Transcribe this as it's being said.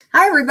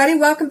Hi, everybody.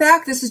 Welcome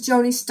back. This is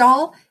Joni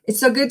Stahl. It's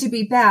so good to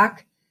be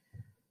back.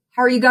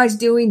 How are you guys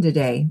doing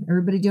today?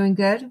 Everybody doing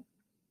good?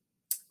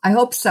 I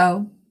hope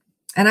so.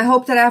 And I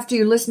hope that after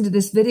you listen to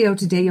this video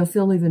today, you'll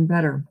feel even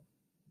better.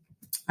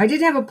 I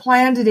didn't have a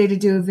plan today to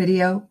do a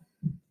video,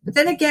 but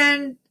then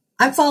again,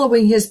 I'm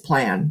following his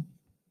plan.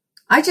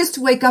 I just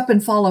wake up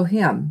and follow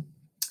him.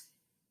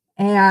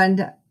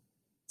 And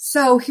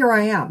so here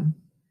I am.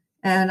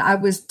 And I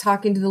was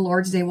talking to the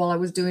Lord today while I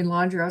was doing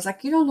laundry. I was like,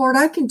 Lord,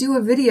 I can do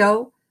a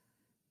video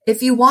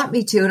if you want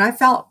me to. And I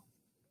felt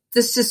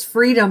this just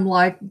freedom,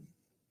 like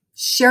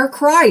share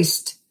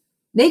Christ,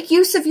 make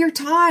use of your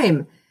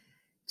time,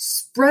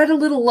 spread a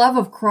little love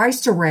of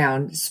Christ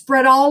around,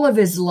 spread all of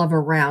his love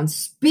around,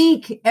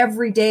 speak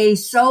every day,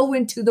 sow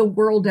into the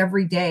world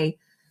every day.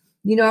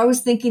 I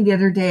was thinking the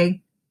other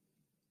day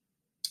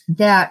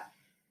that,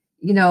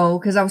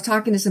 because I was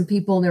talking to some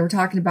people and they were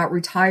talking about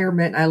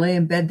retirement. And I lay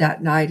in bed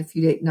that night a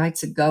few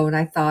nights ago and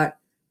I thought,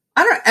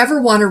 I don't ever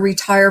want to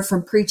retire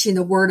from preaching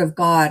the word of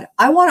God.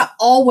 I want to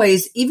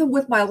always, even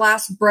with my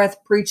last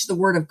breath, preach the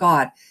word of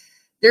God.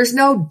 There's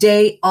no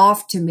day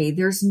off to me.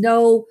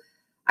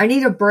 I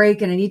need a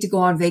break and I need to go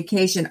on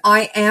vacation.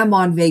 I am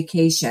on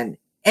vacation.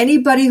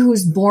 Anybody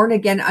who's born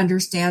again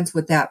understands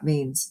what that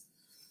means.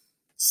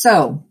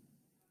 So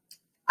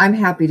I'm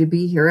happy to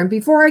be here. And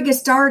before I get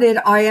started,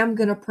 I am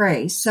going to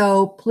pray.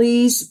 So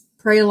please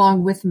pray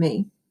along with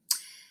me.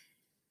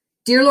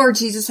 Dear Lord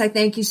Jesus, I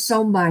thank you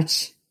so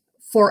much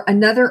for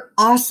another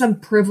awesome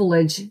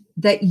privilege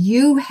that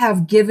you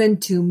have given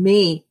to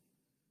me.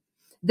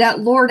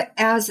 That, Lord,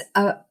 as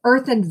an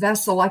earthen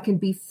vessel, I can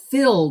be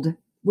filled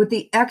with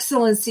the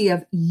excellency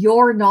of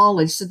your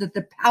knowledge so that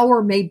the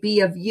power may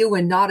be of you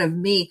and not of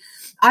me.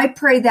 I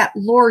pray that,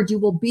 Lord, you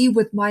will be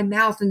with my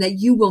mouth and that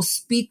you will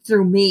speak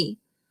through me.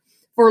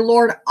 For,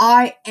 Lord,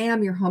 I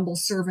am your humble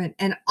servant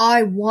and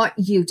I want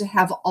you to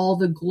have all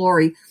the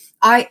glory.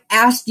 I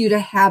ask you to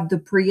have the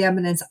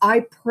preeminence.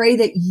 I pray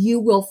that you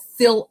will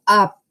fill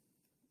up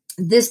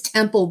this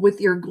temple with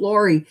your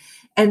glory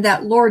and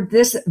that, Lord,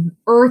 this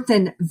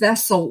earthen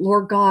vessel,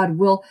 Lord God,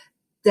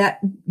 that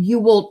you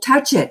will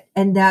touch it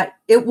and that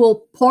it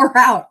will pour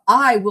out.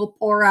 I will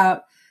pour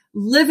out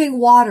living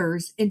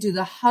waters into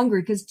the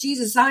hungry because,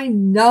 Jesus, I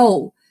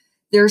know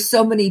there's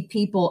so many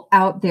people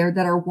out there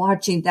that are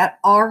watching that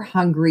are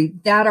hungry,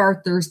 that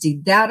are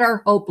thirsty, that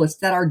are hopeless,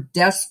 that are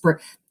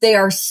desperate. They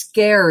are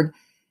scared.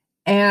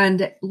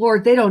 And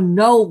Lord, they don't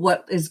know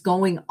what is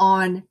going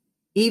on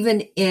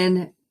even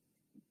in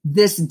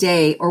this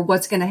day or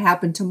what's going to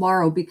happen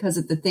tomorrow because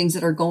of the things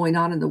that are going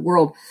on in the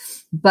world.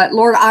 But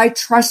Lord, I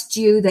trust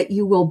you that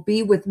you will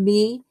be with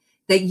me,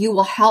 that you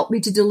will help me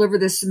to deliver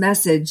this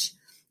message,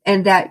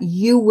 and that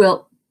you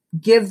will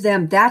give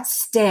them that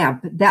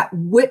stamp, that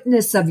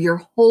witness of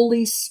your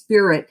Holy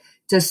Spirit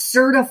to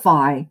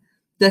certify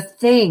the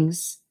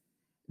things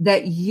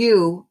that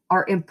you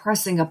are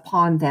impressing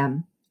upon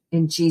them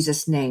in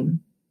Jesus'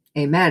 name.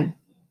 Amen.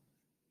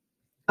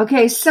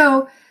 Okay,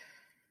 so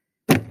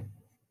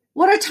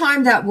what a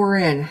time that we're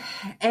in.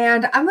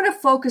 And I'm going to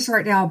focus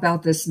right now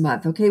about this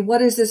month. Okay,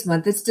 what is this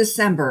month? It's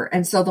December.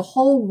 And so the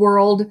whole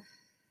world,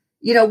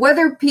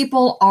 whether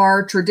people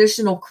are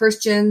traditional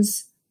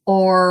Christians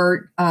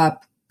or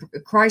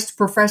Christ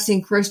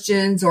professing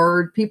Christians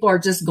or people are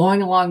just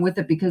going along with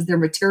it because they're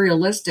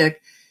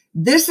materialistic,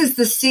 this is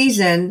the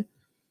season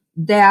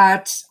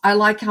that I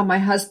like how my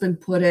husband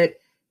put it.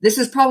 This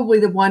is probably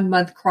the 1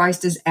 month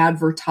Christ is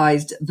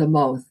advertised the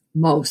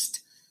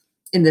most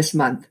in this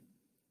month.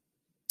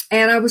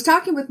 And I was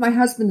talking with my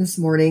husband this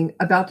morning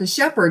about the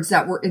shepherds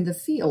that were in the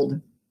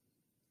field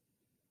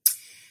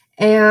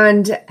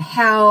and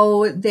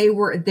how they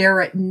were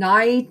there at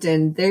night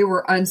and they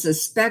were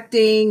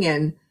unsuspecting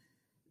and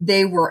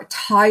they were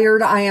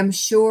tired, I am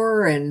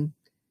sure, and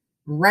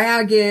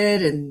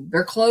ragged, and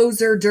their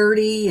clothes are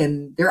dirty,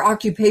 and their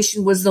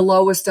occupation was the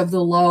lowest of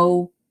the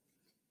low.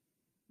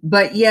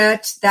 But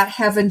yet that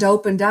heaven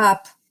opened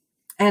up,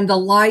 and the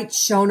light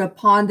shone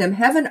upon them.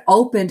 Heaven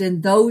opened,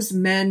 and those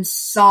men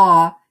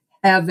saw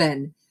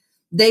heaven.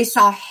 They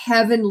saw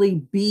heavenly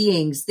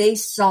beings. They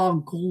saw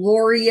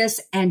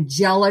glorious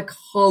angelic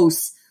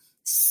hosts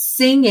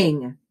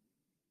singing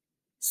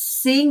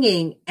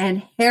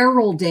and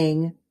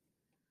heralding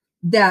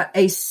that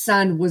a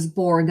son was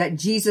born, that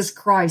Jesus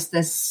Christ,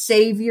 the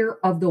Savior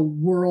of the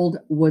world,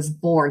 was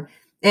born.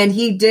 And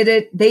they did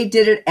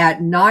it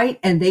at night,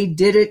 and they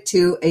did it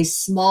to a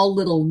small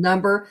little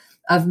number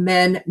of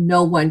men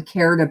no one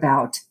cared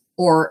about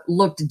or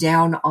looked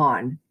down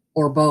on,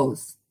 or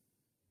both.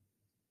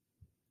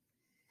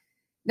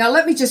 Now,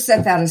 let me just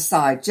set that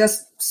aside.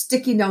 Just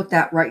sticky note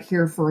that right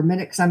here for a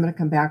minute, because I'm going to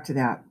come back to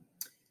that.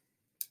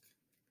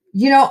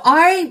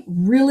 I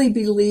really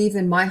believe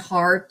in my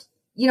heart,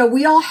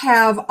 we all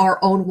have our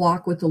own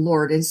walk with the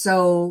Lord. And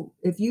so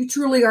if you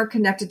truly are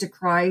connected to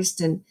Christ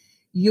and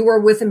you are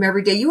with him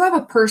every day, you have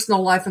a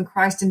personal life in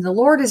Christ, and the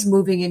Lord is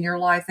moving in your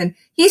life, and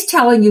he's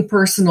telling you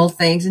personal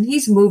things, and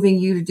he's moving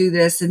you to do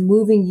this and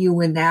moving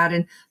you in that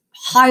and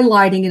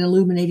highlighting and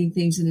illuminating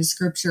things in his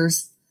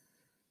scriptures.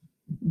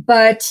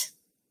 But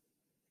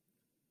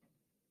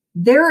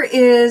there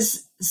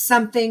is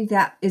something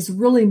that is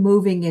really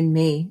moving in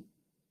me,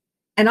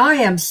 and I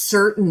am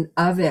certain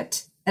of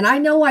it. And I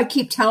know I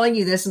keep telling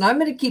you this, and I'm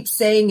going to keep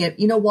saying it.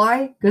 You know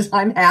why? Because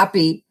I'm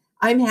happy.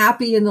 I'm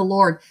happy in the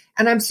Lord,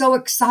 and I'm so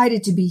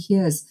excited to be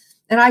His.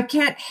 And I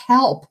can't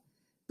help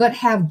but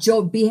have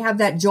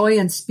that joy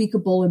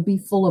unspeakable and be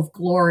full of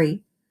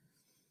glory.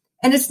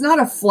 And it's not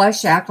a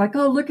flesh act like,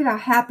 oh, look at how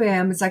happy I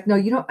am. It's like, no,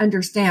 you don't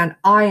understand.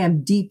 I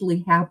am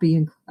deeply happy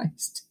in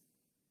Christ.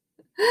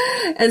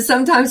 And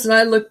sometimes when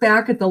I look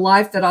back at the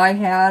life that I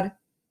had,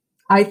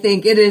 I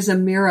think it is a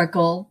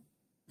miracle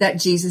that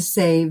Jesus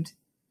saved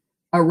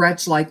a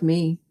wretch like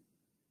me.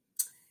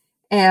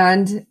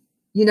 And,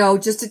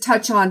 just to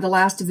touch on the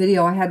last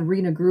video, I had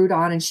Rena Groot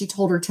on, and she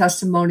told her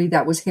testimony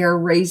that was hair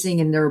raising,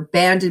 and their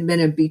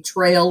abandonment and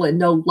betrayal and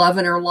no love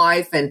in her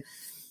life,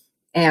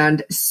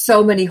 and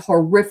so many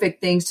horrific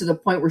things, to the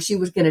point where she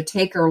was going to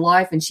take her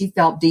life, and she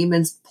felt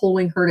demons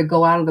pulling her to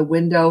go out of the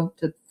window,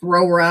 to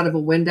throw her out of a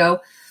window.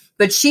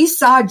 But she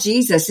saw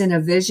Jesus in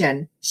a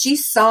vision. She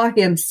saw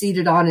Him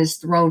seated on His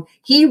throne.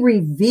 He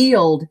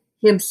revealed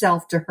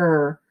Himself to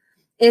her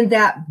in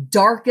that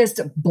darkest,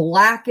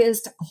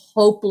 blackest,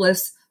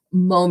 hopeless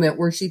moment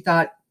where she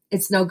thought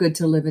it's no good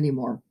to live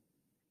anymore.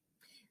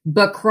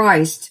 But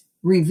Christ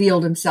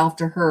revealed Himself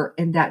to her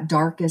in that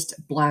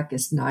darkest,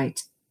 blackest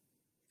night.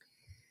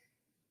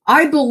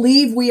 I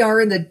believe we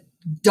are in the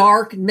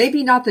dark,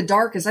 maybe not the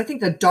darkest. I think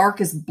the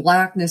darkest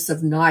blackness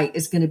of night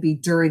is going to be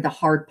during the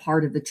hard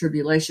part of the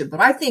tribulation. But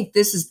I think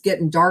this is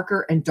getting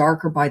darker and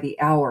darker by the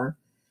hour.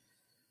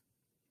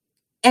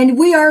 And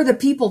we are the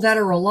people that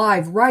are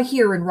alive right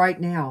here and right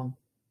now.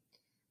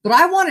 But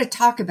I want to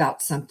talk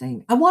about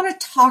something. I want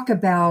to talk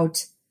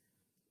about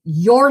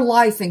your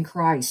life in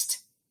Christ.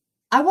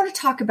 I want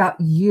to talk about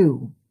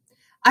you.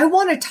 I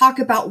want to talk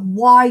about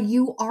why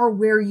you are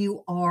where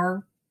you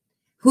are,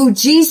 who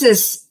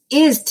Jesus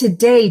is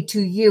today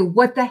to you,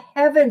 what the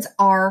heavens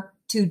are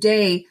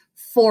today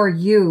for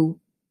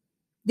you,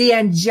 the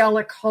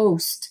angelic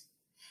host,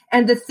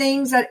 and the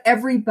things that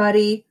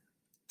everybody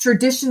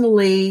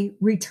traditionally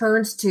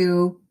returns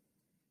to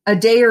a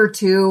day or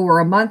two or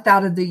a month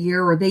out of the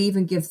year, or they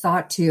even give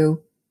thought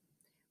to,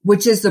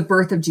 which is the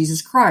birth of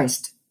Jesus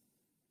Christ.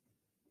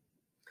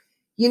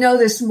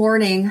 This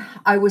morning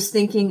I was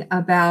thinking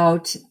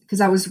about,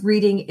 because I was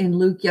reading in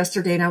Luke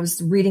yesterday, and I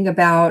was reading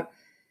about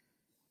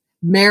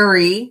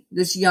Mary,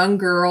 this young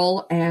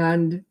girl,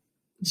 and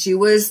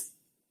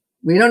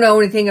we don't know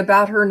anything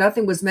about her.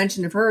 Nothing was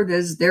mentioned of her.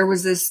 There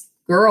was this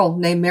girl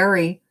named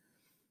Mary,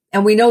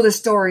 and we know the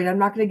story, and I'm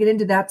not going to get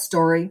into that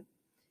story,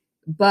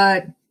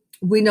 but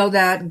we know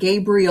that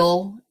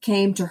Gabriel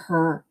came to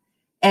her,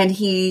 and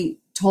he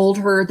told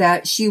her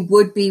that she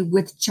would be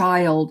with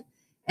child,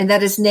 and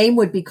that his name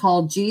would be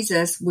called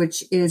Jesus,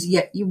 which is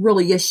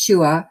really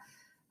Yeshua,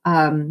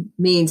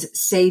 means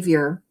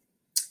Savior.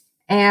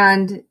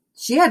 And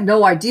she had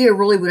no idea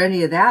really what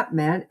any of that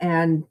meant.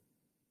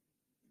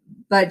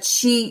 But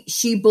she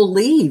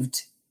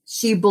believed.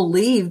 She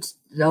believed,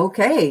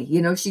 okay,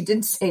 she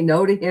didn't say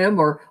no to him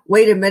or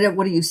wait a minute,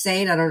 what are you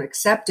saying? I don't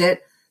accept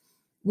it.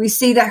 We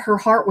see that her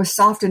heart was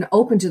soft and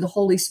open to the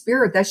Holy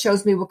Spirit. That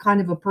shows me what kind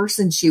of a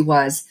person she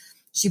was.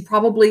 She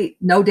probably,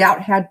 no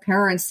doubt, had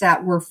parents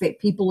that were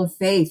people of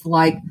faith,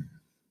 like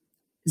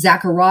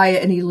Zachariah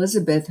and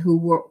Elizabeth, who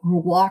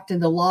walked in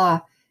the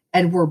law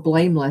and were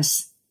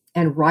blameless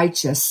and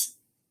righteous.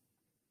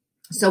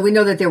 So we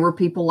know that there were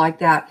people like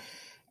that.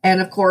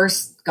 And of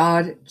course,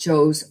 God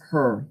chose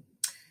her.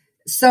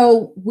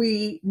 So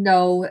we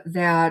know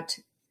that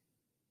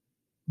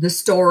the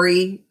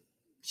story,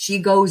 she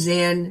goes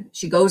and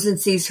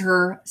sees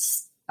her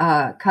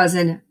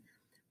cousin,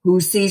 who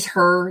sees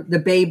her. The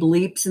babe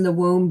leaps in the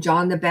womb,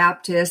 John the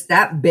Baptist.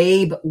 That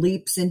babe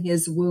leaps in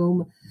his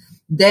womb.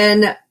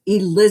 Then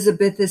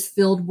Elizabeth is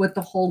filled with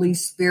the Holy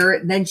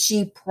Spirit. And then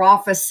she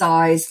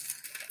prophesies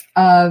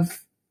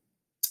of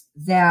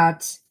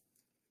that.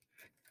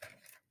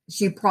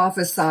 She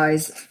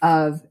prophesies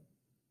of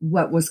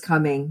what was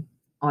coming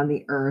on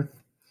the earth.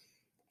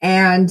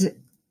 And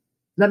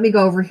let me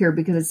go over here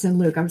because it's in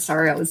Luke. I'm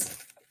sorry, I was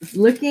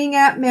looking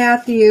at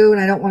Matthew,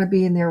 and I don't want to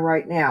be in there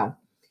right now.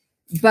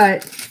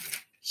 But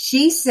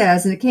she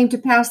says, and it came to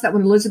pass that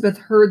when Elizabeth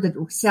heard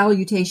the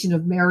salutation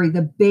of Mary,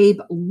 the babe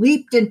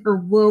leaped in her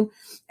womb,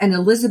 and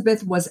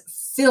Elizabeth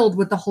was filled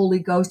with the Holy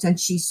Ghost, and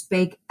she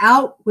spake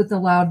out with a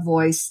loud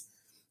voice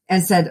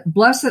and said,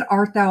 Blessed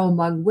art thou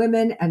among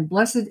women, and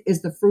blessed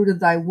is the fruit of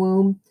thy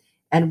womb.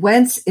 And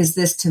whence is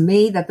this to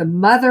me, that the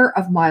mother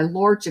of my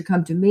Lord should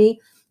come to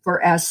me?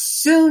 For as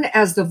soon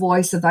as the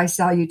voice of thy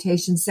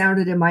salutation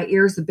sounded in my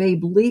ears, the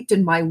babe leaped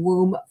in my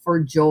womb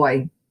for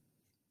joy.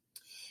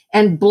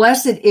 And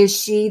blessed is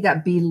she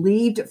that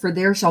believed, for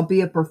there shall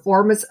be a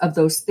performance of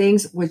those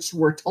things which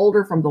were told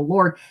her from the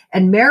Lord.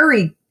 And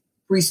Mary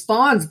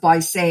responds by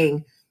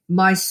saying,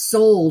 My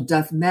soul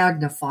doth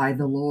magnify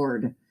the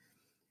Lord,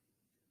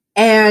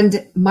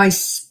 and my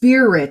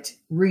spirit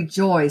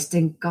rejoiced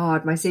in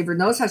God, my Savior.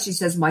 Notice how she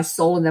says my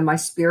soul and then my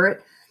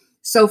spirit.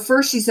 So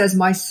first she says,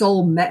 my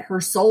soul met,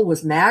 her soul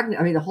was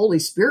the Holy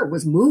Spirit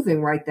was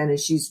moving right then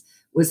as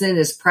was in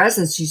his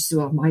presence. She said,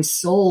 well, my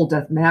soul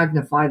doth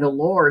magnify the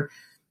Lord.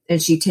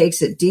 And she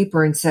takes it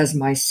deeper and says,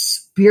 my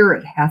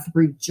spirit hath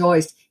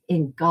rejoiced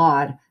in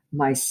God,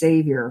 my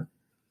Savior.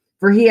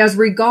 For he has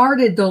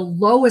regarded the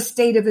low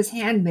estate of his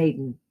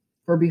handmaiden.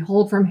 For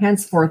behold, from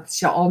henceforth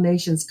shall all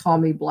nations call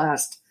me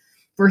blessed.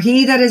 For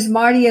he that is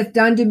mighty hath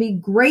done to me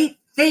great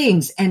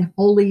things, and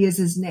holy is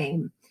his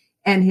name.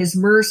 And his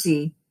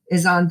mercy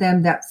is on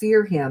them that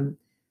fear him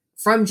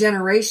from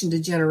generation to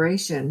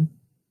generation.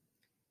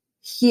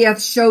 He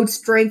hath showed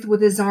strength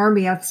with his arm.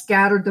 He hath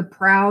scattered the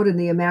proud in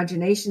the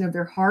imagination of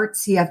their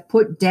hearts. He hath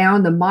put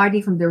down the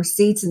mighty from their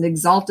seats and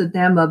exalted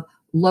them of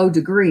low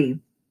degree.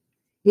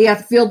 He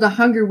hath filled the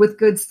hungry with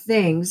good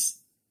things,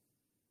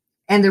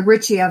 and the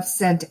rich he hath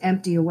sent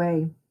empty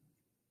away.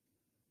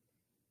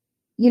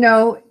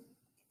 And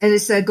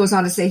it goes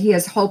on to say, he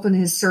has helped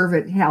his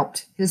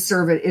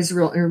servant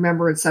Israel in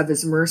remembrance of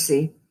his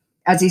mercy,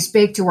 as he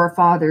spake to our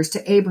fathers,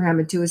 to Abraham,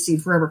 and to his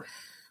seed forever.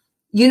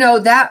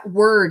 That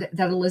word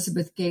that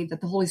Elizabeth gave,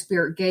 that the Holy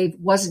Spirit gave,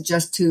 wasn't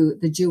just to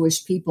the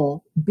Jewish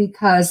people,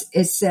 because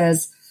it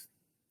says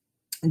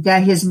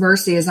that his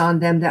mercy is on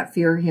them that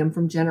fear him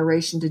from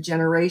generation to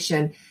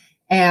generation.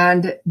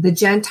 And the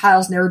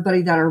Gentiles and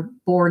everybody that are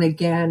born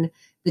again,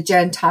 the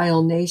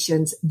Gentile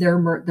nations,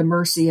 the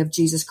mercy of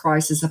Jesus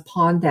Christ is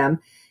upon them.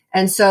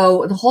 And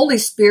so the Holy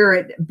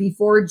Spirit,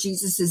 before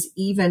Jesus is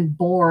even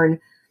born,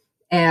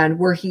 and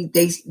where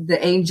the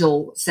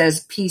angel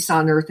says peace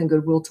on earth and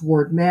goodwill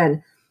toward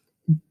men,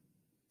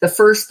 the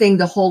first thing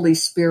the Holy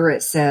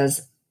Spirit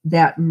says,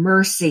 that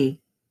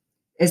mercy,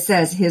 it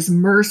says his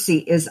mercy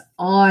is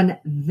on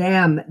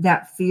them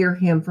that fear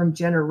him from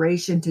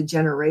generation to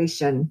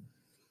generation,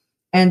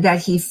 and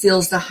that he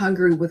fills the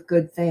hungry with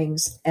good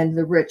things, and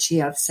the rich he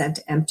hath sent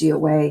empty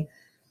away.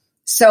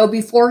 So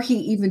before he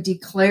even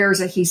declares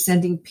that he's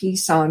sending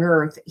peace on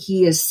earth,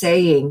 he is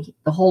saying,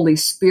 the Holy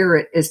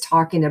Spirit is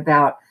talking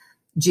about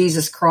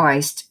Jesus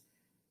Christ,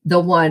 the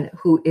one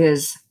who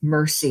is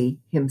mercy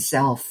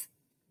himself.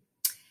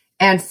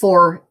 And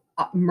for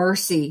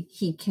mercy,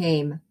 he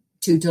came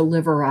to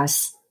deliver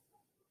us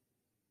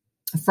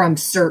from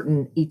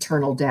certain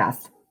eternal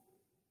death.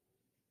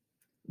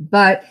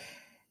 But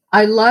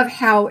I love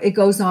how it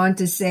goes on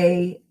to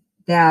say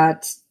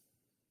that,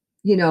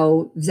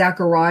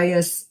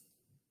 Zacharias,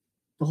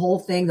 the whole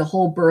thing, the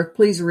whole birth,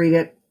 please read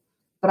it.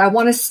 But I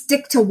want to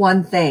stick to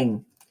one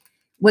thing.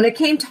 When it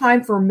came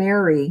time for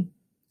Mary,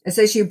 it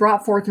says she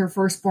brought forth her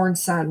firstborn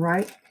son,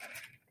 right?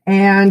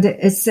 And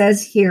it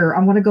says here,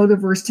 I want to go to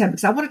verse 10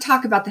 because I want to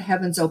talk about the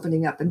heavens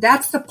opening up. And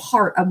that's the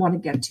part I want to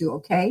get to,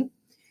 okay?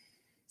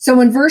 So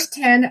in verse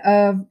 10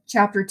 of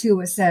chapter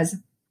 2, it says,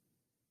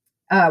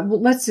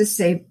 let's just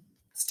say,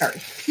 start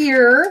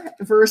here,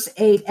 verse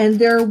 8, and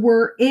there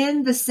were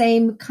in the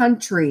same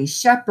country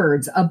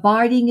shepherds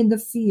abiding in the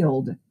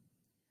field,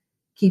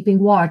 keeping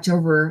watch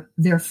over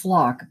their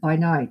flock by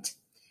night.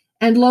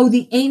 And lo,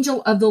 the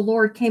angel of the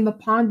Lord came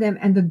upon them,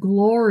 and the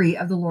glory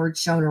of the Lord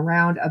shone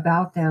around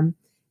about them,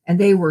 and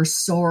they were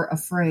sore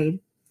afraid.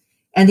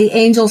 And the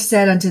angel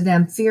said unto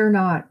them, fear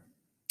not,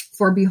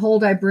 for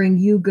behold, I bring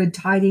you good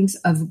tidings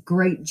of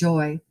great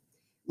joy,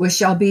 which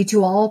shall be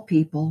to all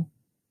people.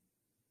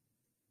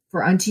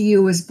 For unto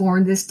you is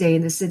born this day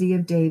in the city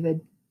of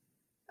David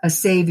a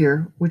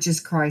Savior, which is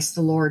Christ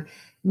the Lord.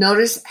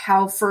 Notice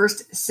how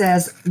first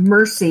says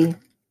mercy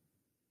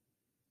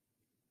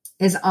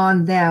is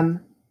on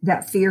them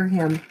that fear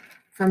him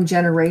from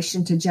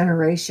generation to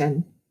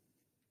generation.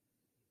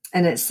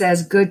 And it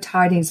says good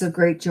tidings of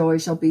great joy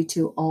shall be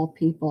to all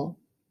people.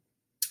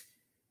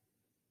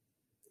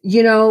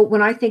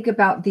 When I think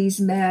about these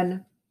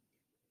men,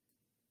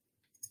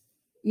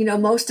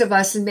 most of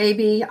us, and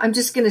maybe I'm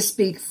just going to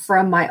speak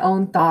from my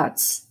own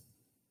thoughts.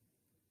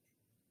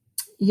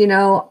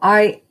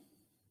 I've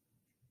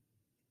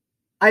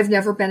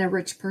never been a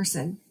rich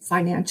person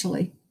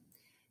financially,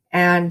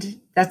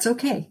 and that's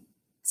okay.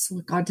 It's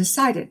what God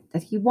decided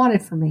that he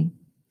wanted for me.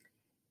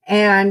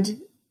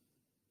 And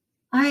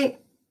I'm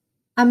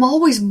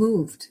always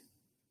moved.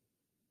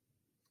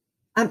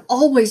 I'm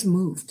always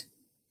moved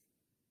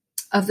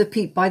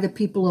by the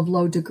people of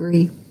low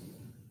degree.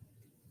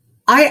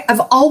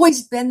 I've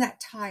always been that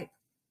type.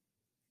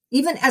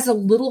 Even as a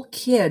little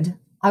kid,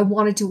 I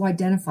wanted to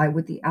identify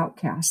with the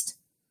outcast.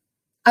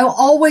 I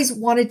always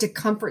wanted to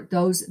comfort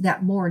those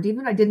that mourned,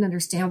 even I didn't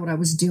understand what I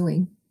was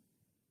doing.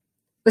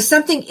 But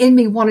something in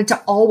me wanted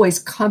to always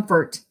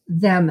comfort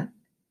them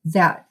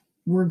that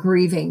were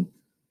grieving.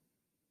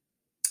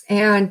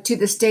 And to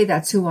this day,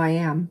 that's who I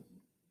am.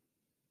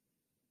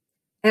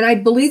 And I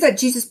believe that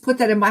Jesus put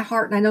that in my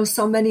heart, and I know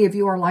so many of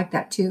you are like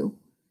that too.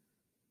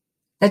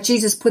 That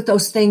Jesus put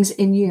those things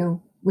in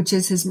you, which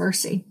is his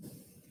mercy.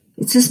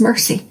 It's his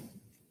mercy.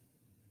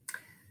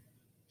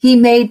 He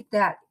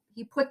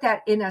put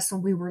that in us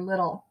when we were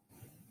little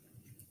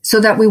so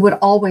that we would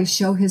always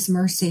show his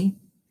mercy.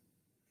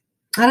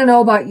 I don't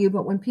know about you,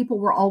 but when people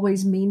were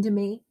always mean to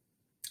me,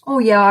 oh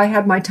yeah, I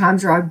had my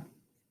times where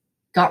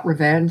got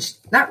revenge.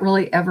 Not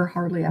really ever,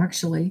 hardly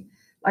actually.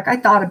 Like I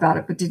thought about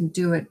it, but didn't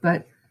do it.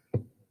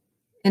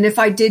 And if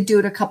I did do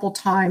it a couple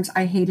times,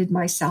 I hated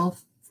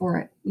myself for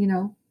it,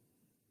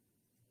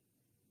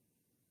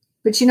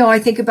 But I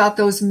think about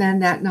those men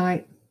that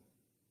night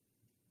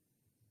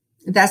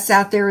that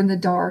sat there in the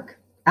dark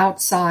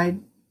outside,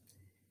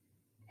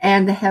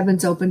 and the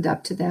heavens opened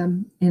up to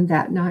them in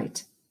that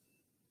night.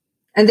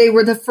 And they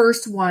were the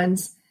first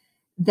ones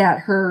that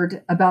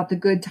heard about the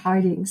good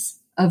tidings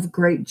of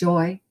great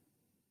joy.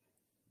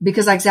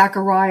 Because like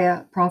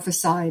Zechariah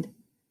prophesied,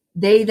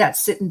 they that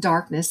sit in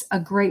darkness, a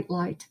great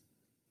light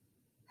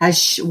has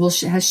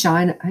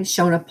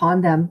shone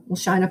upon them.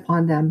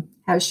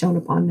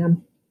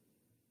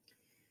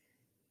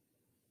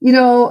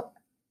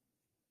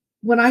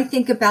 When I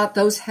think about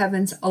those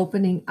heavens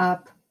opening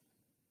up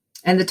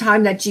and the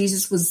time that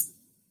Jesus was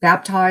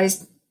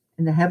baptized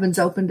and the heavens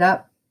opened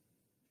up,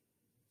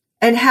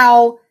 and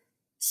how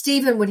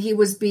Stephen, when he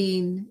was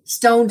being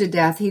stoned to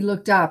death, he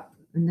looked up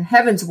and the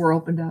heavens were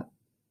opened up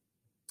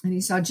and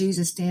he saw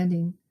Jesus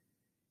standing,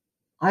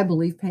 I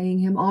believe paying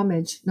him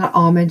honor.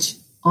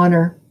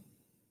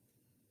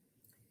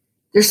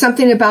 There's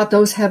something about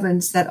those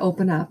heavens that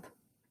open up,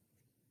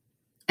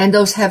 and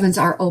those heavens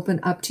are open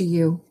up to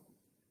you.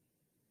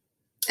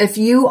 If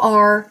you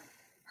are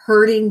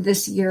hurting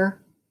this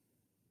year,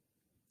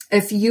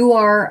 if you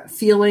are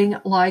feeling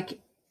like,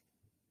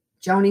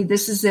 Joni,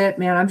 this is it,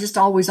 man, I'm just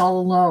always all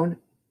alone.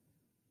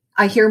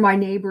 I hear my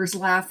neighbors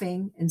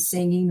laughing and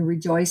singing and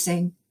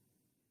rejoicing.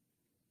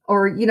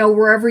 Or,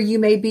 wherever you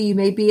may be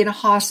in a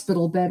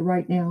hospital bed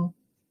right now.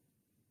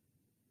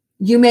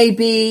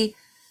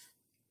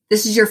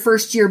 This is your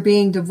first year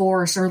being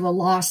divorced, or the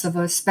loss of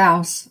a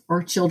spouse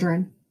or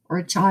children or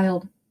a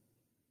child,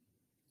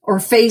 or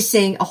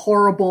facing a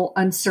horrible,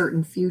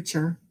 uncertain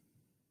future.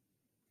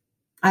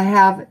 I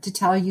have to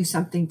tell you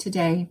something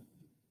today.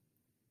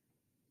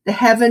 The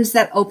heavens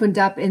that opened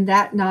up in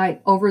that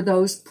night over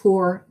those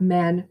poor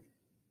men,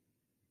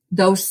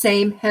 those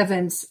same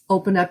heavens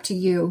open up to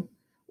you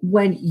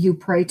when you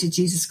pray to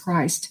Jesus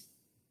Christ,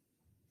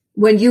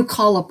 when you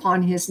call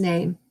upon his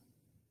name.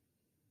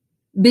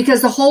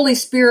 Because the Holy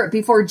Spirit,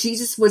 before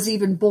Jesus was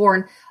even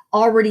born,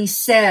 already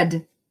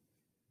said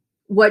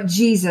what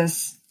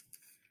Jesus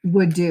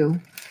would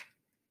do.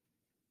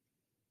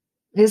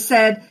 It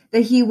said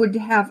that he would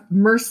have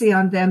mercy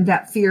on them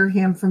that fear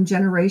him from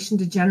generation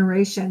to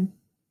generation.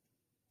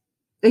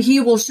 That he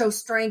will show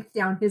strength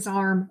down his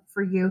arm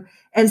for you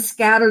and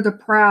scatter the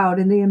proud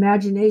in the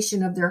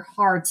imagination of their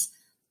hearts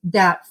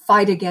that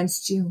fight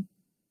against you.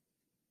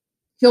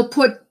 He'll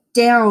put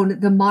down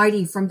the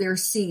mighty from their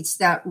seats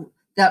that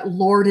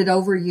lord it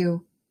over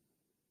you,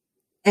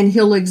 and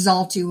he'll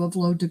exalt you of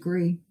low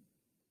degree.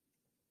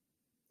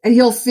 And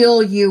he'll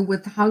fill you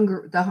with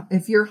hunger.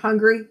 If you're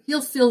hungry,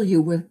 he'll fill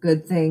you with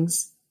good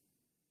things.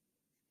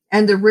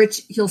 And the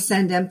rich, he'll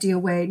send empty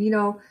away.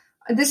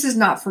 This is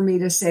not for me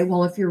to say,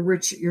 well, if you're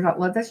rich, you're not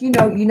loved. That's, you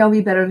know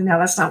me better than that.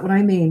 That's not what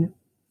I mean.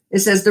 It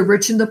says the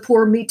rich and the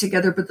poor meet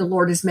together, but the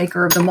Lord is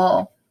maker of them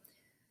all.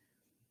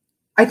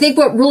 I think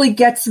what really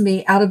gets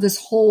me out of this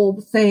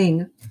whole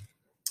thing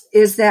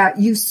is that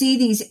you see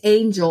these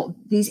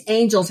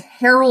angels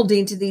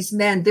heralding to these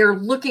men. They're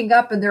looking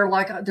up and they're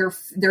like,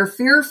 they're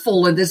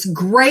fearful, and this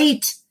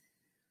great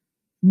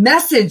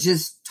message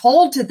is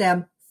told to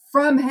them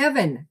from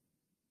heaven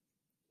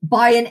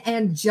by an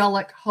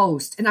angelic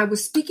host. And I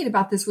was speaking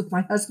about this with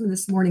my husband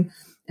this morning,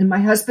 and my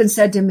husband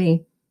said to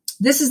me,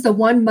 this is the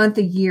 1 month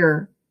a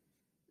year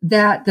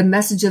that the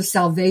message of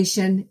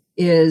salvation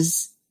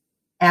is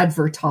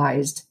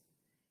advertised.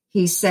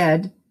 He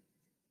said,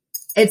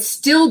 it's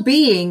still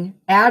being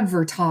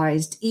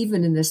advertised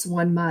even in this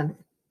 1 month.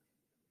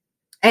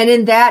 And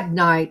in that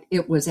night,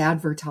 it was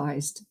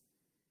advertised.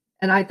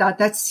 And I thought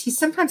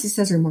sometimes he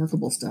says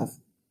remarkable stuff.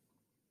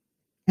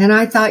 And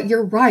I thought,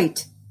 you're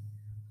right.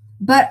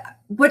 But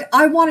what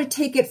I want to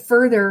take it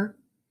further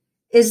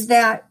is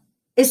that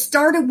it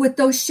started with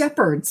those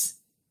shepherds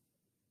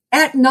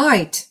at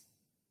night,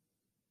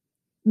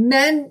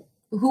 men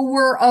who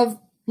were of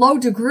low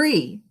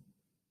degree,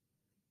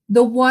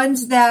 the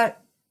ones that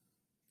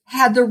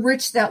had the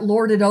rich that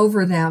lorded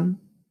over them.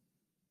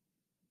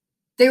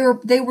 They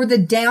were the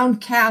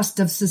downcast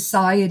of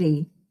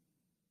society.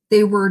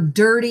 They were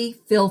dirty,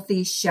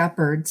 filthy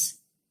shepherds.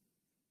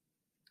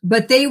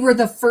 But they were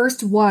the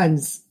first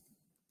ones.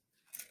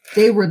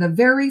 They were the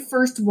very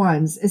first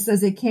ones. It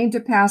says it came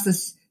to pass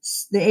as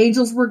the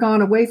angels were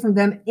gone away from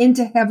them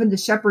into heaven. The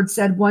shepherds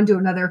said one to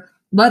another,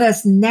 let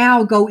us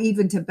now go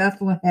even to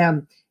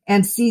Bethlehem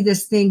and see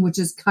this thing which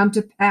has come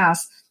to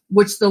pass,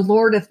 which the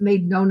Lord hath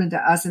made known unto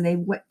us. And they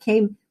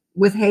came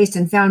with haste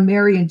and found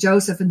Mary and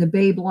Joseph and the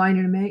babe lying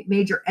in a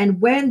manger.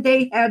 And when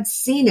they had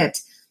seen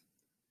it,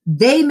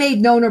 they made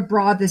known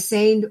abroad the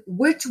saying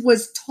which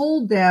was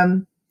told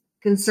them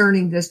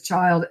concerning this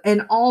child.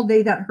 And all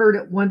they that heard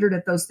it wondered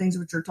at those things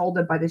which were told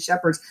them by the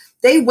shepherds.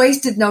 They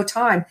wasted no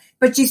time.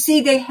 But you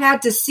see, they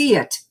had to see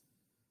it.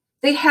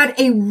 They had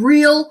a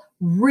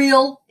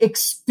real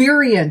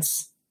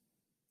experience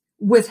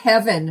with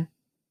heaven.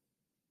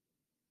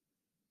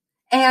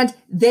 And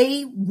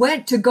they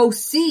went to go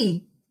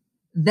see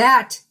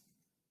that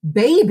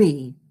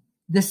baby,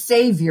 the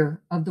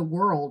Savior of the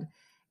world.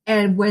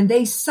 And when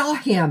they saw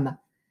him,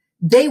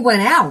 they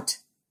went out.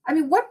 I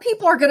mean, what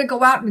people are going to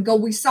go out and go,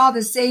 we saw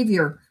the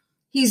Savior.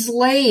 He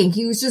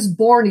was just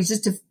born.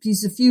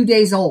 He's a few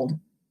days old.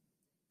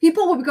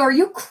 People would go, are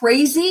you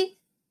crazy?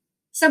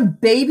 Some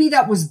baby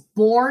that was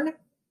born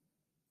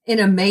in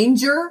a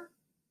manger.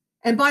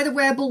 And by the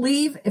way, I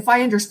believe, if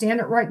I understand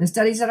it right in the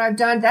studies that I've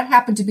done, that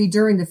happened to be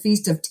during the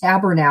Feast of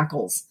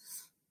Tabernacles.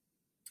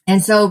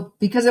 And so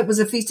because it was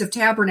a Feast of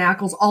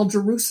Tabernacles, all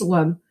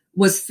Jerusalem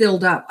was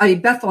filled up.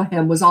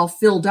 Bethlehem was all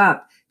filled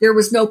up. There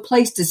was no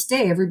place to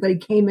stay. Everybody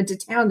came into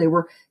town. They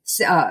were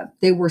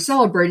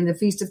celebrating the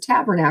Feast of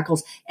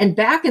Tabernacles. And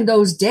back in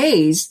those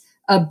days,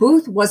 a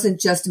booth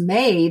wasn't just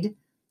made,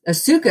 a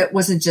sukkah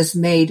wasn't just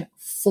made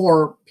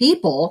for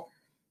people.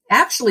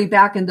 Actually,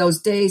 back in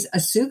those days,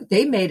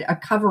 they made a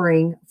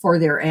covering for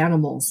their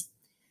animals.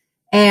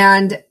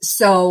 And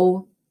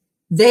so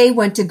she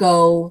went to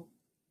go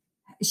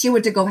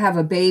have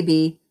a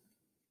baby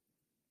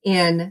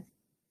in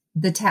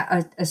a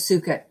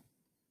sukkah.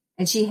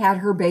 And she had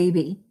her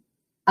baby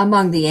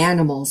among the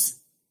animals.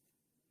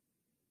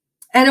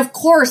 And of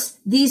course,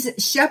 these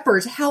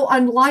shepherds, how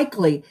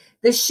unlikely.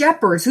 The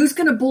shepherds, who's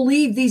going to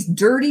believe these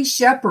dirty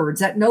shepherds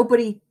that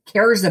nobody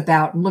cares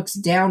about and looks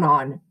down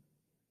on?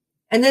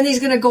 And then they're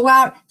going to go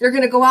out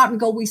and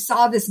go, we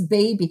saw this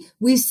baby.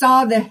 We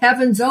saw the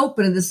heavens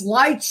open and this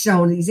light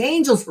shone. These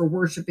angels were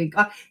worshiping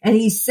God. And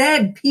he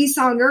said, peace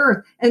on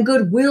earth and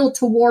goodwill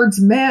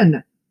towards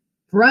men.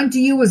 For unto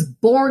you was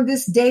born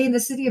this day in the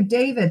city of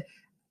David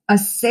a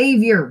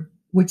Savior,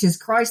 which is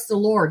Christ the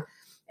Lord.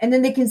 And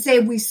then they can say,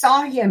 we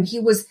saw him. He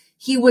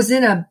was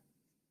in a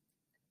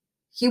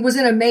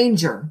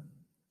manger.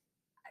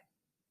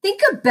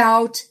 Think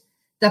about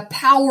the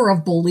power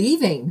of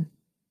believing.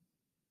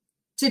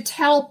 To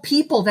tell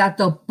people that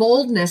the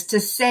boldness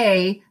to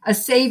say a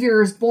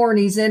Savior is born,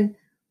 he's in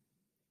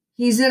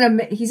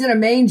a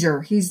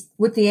manger. He's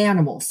with the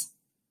animals.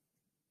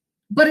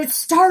 But it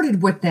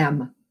started with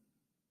them.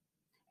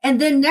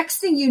 And then next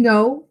thing you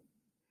know,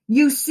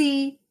 you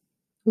see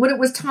when it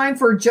was time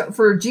for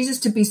Jesus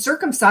to be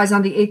circumcised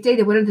on the 8th day,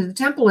 they went into the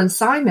temple, and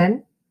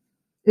Simon,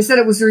 it said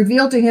it was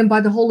revealed to him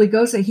by the Holy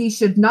Ghost that he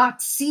should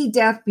not see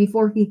death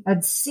before he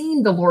had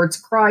seen the Lord's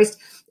Christ.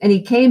 And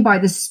he came by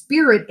the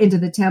Spirit into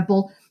the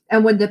temple.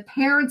 And when the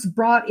parents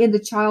brought in the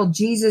child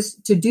Jesus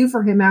to do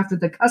for him after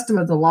the custom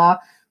of the law,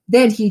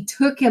 then he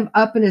took him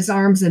up in his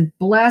arms and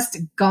blessed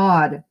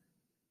God.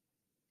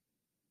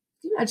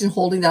 Can you imagine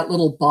holding that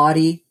little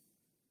body?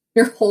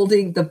 You're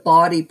holding the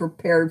body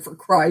prepared for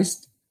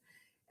Christ.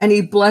 And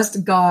he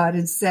blessed God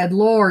and said,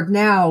 Lord,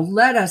 now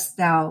lettest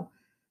thou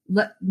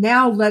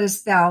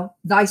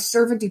thy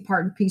servant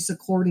depart in peace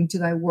according to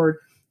thy word.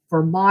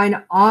 For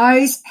mine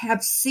eyes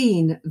have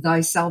seen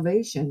thy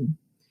salvation,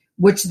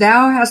 which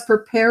thou hast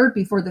prepared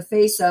before the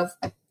face of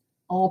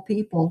all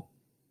people,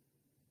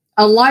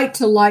 a light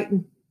to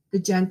lighten the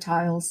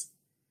Gentiles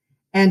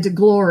and the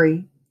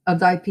glory of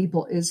thy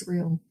people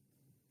Israel.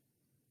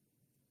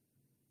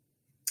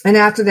 And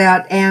after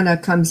that, Anna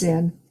comes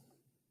in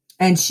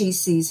and she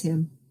sees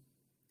him.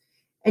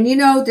 And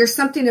there's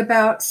something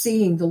about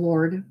seeing the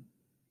Lord.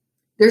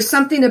 There's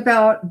something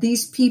about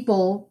these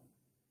people.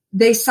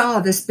 They saw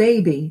this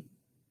baby.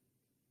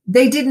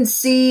 They didn't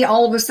see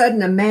all of a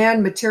sudden a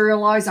man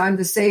materialize. I'm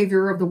the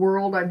Savior of the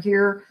world. I'm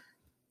here.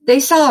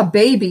 They saw a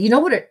baby. You know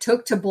what it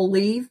took to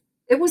believe?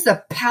 It was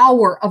the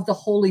power of the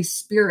Holy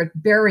Spirit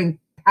bearing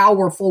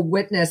powerful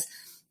witness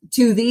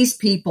to these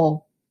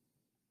people.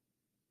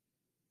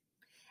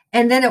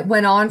 And then it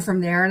went on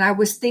from there. And I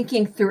was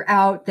thinking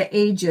throughout the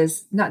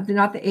ages,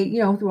 throughout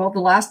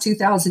the last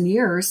 2,000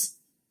 years,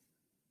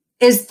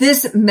 is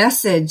this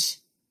message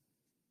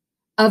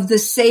of the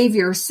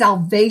Savior,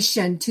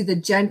 salvation to the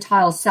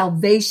Gentiles,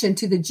 salvation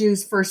to the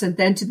Jews first and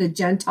then to the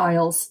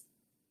Gentiles.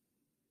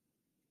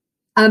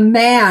 A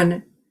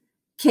man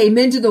came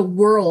into the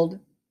world.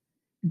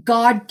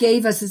 God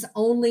gave us his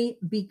only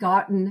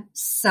begotten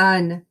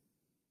Son,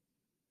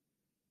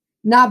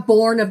 not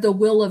born of the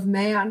will of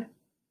man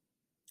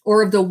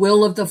or of the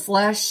will of the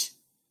flesh,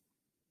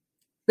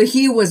 but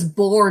he was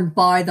born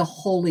by the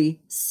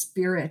Holy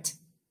Spirit.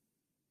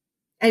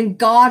 And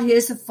God,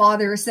 his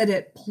Father, said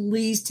it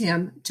pleased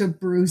him to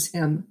bruise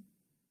him.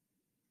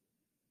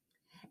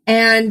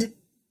 And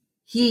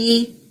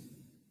he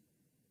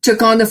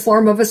took on the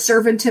form of a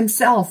servant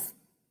himself.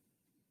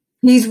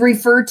 He's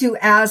referred to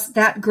as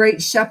that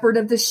great shepherd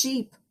of the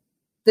sheep,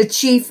 the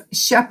chief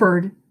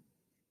shepherd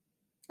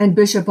and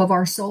bishop of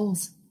our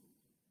souls.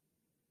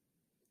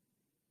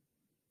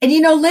 And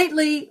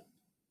lately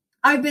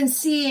I've been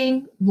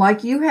seeing,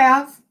 like you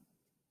have,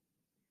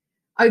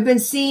 I've been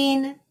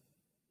seeing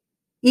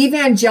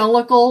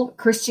evangelical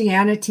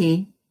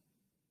Christianity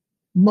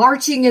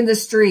marching in the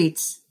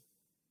streets,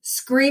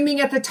 screaming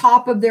at the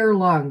top of their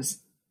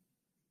lungs,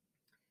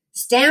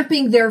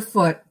 stamping their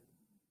foot,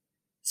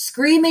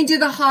 screaming to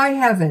the high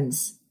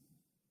heavens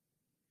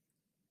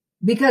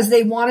because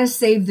they want to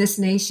save this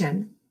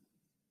nation.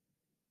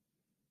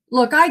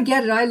 Look, I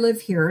get it. I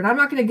live here, and I'm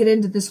not going to get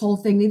into this whole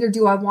thing. Neither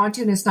do I want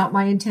to, and it's not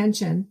my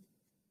intention.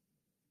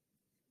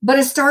 But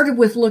it started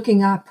with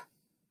looking up.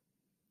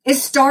 It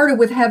started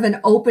with heaven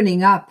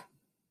opening up.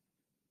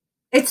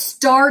 It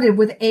started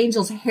with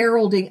angels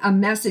heralding a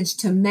message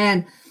to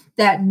men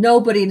that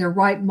nobody in their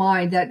right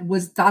mind that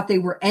thought they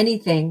were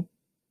anything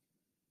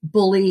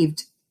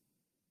believed.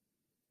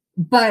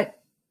 But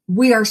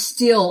we are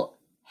still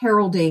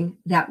heralding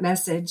that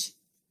message.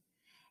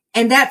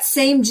 And that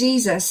same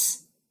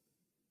Jesus,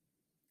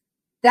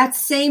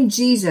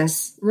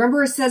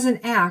 remember it says in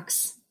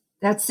Acts,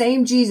 that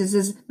same Jesus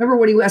is, remember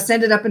when he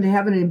ascended up into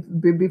heaven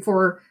and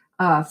before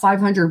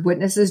 500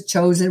 witnesses,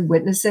 chosen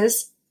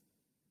witnesses?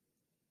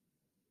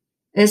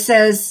 It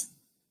says,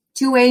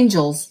 two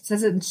angels, it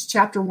says it in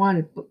chapter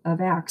 1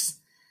 of Acts,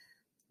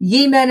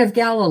 ye men of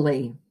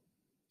Galilee,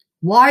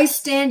 why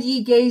stand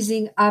ye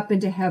gazing up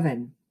into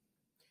heaven?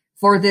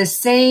 For this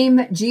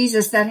same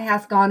Jesus that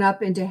hath gone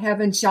up into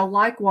heaven shall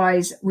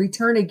likewise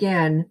return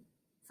again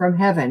from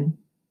heaven.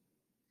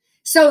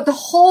 So the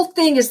whole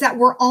thing is that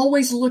we're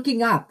always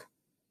looking up.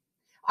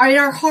 In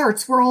our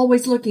hearts, we're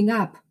always looking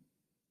up.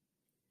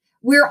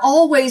 We're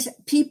always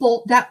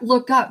people that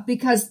look up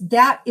because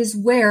that is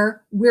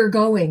where we're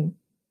going.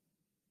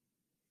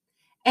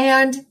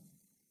 And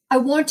I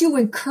want to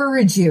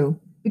encourage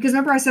you, because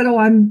remember I said,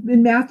 I'm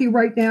in Matthew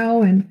right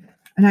now, and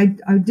I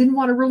didn't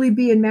want to really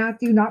be in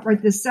Matthew, not right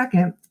this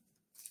second.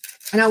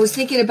 And I was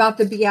thinking about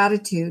the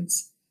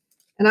Beatitudes,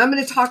 and I'm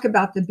going to talk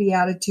about the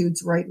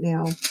Beatitudes right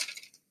now.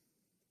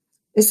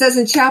 It says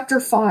in chapter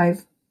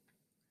 5,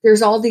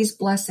 there's all these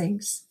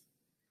blessings.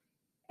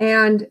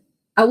 And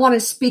I want to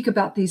speak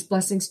about these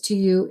blessings to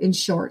you in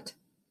short.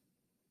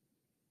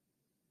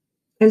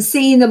 And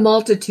seeing the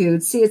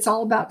multitude. See, it's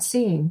all about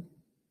seeing.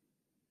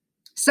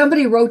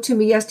 Somebody wrote to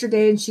me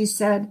yesterday and she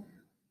said,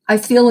 I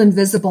feel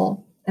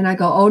invisible. And I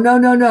go, oh,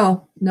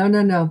 no.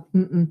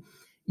 Mm-mm.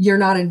 You're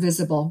not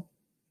invisible.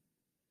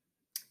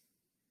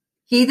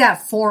 He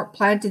that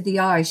planted the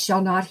eye,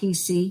 shall not he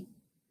see?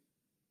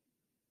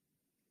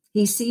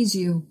 He sees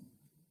you.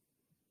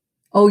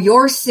 Oh,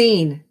 you're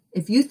seen.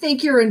 If you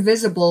think you're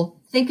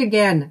invisible, think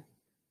again.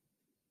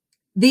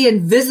 The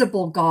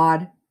invisible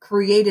God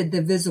created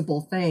the visible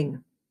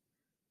thing.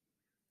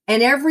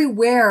 And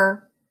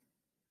everywhere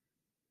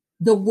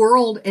the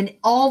world and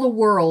all the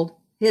world,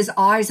 his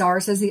eyes are,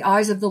 says the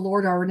eyes of the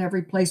Lord are in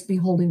every place,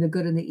 beholding the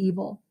good and the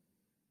evil.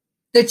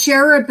 The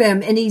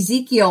cherubim in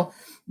Ezekiel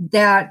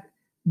that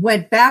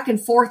went back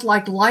and forth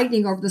like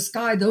lightning over the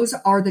sky, those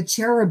are the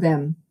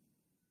cherubim.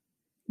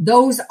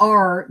 Those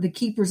are the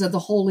keepers of the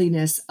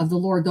holiness of the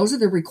Lord. Those are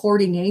the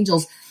recording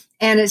angels.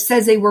 And it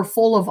says they were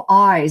full of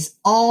eyes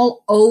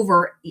all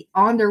over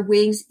on their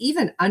wings,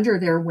 even under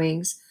their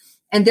wings.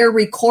 And they're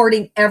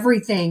recording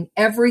everything,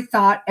 every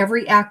thought,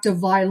 every act of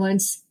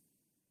violence,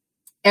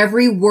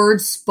 every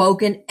word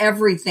spoken,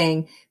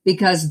 everything,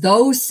 because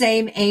those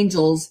same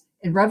angels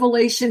in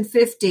Revelation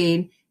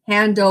 15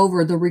 hand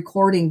over the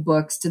recording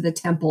books to the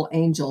temple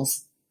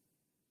angels.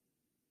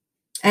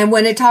 And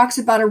when it talks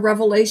about a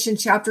Revelation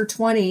chapter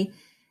 20,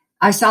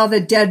 I saw the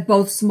dead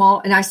both small,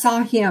 and I saw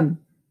him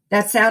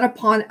that sat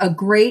upon a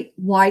great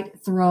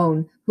white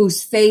throne,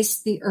 whose face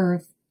the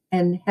earth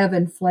and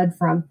heaven fled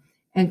from,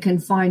 and can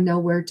find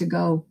nowhere to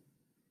go.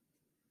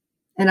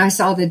 And I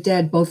saw the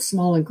dead, both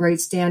small and great,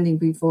 standing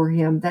before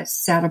him that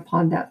sat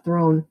upon that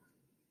throne.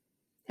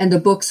 And the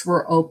books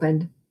were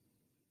opened.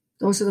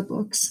 Those are the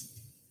books.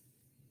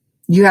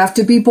 You have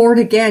to be born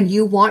again.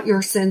 You want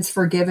your sins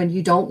forgiven.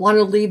 You don't want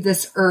to leave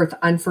this earth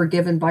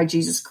unforgiven by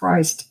Jesus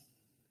Christ.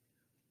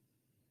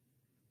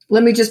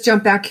 Let me just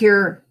jump back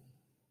here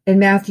in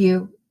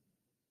Matthew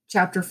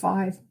chapter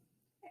 5,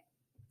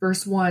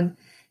 verse 1.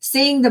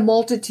 Seeing the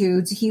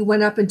multitudes, he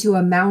went up into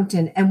a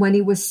mountain, and when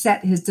he was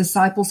set, his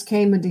disciples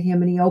came unto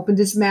him, and he opened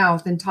his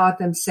mouth and taught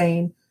them,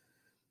 saying,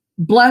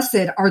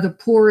 Blessed are the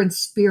poor in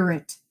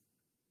spirit,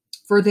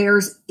 for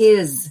theirs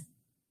is,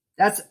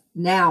 that's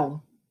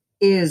now,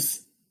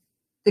 is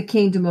the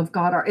kingdom of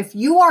God. If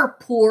you are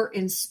poor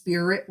in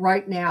spirit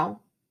right now,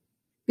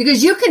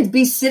 because you can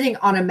be sitting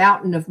on a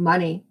mountain of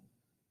money,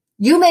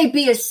 you may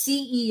be a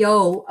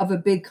CEO of a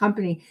big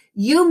company,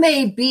 you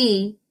may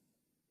be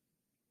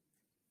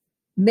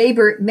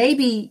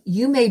Maybe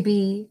you may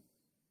be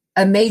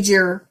a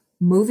major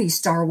movie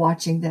star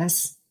watching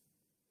this,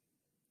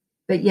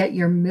 but yet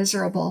you're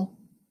miserable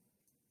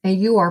and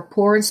you are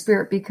poor in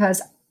spirit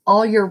because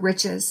all your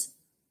riches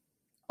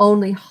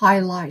only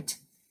highlight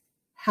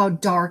how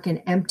dark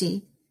and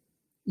empty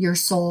your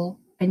soul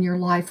and your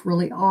life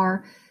really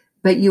are,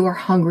 but you are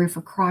hungry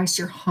for Christ.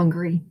 You're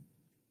hungry.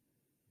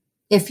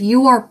 If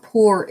you are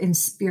poor in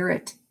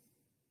spirit,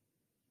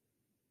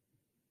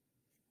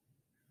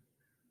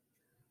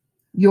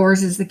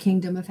 yours is the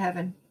kingdom of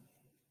heaven.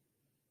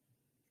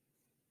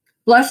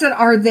 Blessed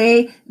are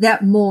they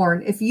that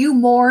mourn. If you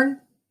mourn,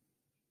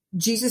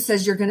 Jesus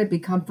says you're going to be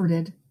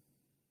comforted.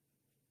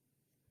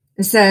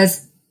 It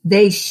says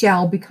they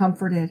shall be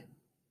comforted.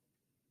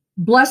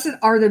 Blessed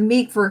are the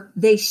meek, for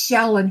they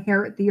shall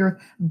inherit the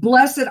earth.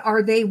 Blessed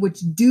are they which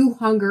do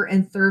hunger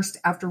and thirst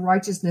after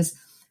righteousness,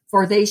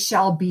 for they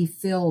shall be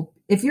filled.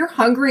 If you're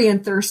hungry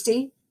and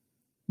thirsty,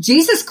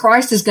 Jesus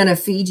Christ is going to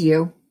feed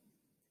you.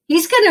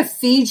 He's going to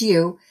feed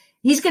you.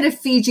 He's going to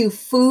feed you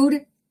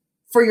food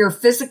for your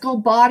physical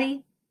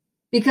body,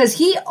 because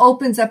he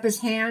opens up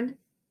his hand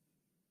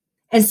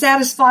and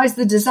satisfies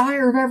the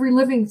desire of every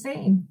living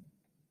thing.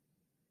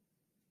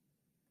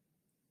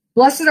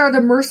 Blessed are the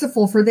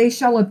merciful, for they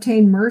shall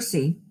obtain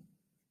mercy.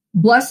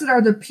 Blessed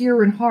are the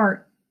pure in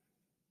heart,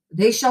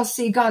 they shall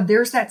see God.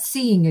 There's that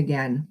seeing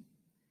again.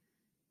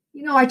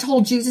 You know, I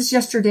told Jesus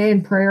yesterday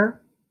in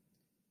prayer,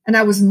 and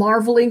I was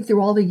marveling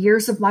through all the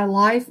years of my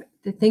life,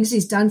 the things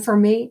he's done for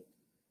me.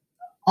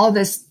 All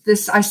this,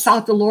 I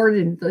sought the Lord,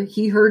 and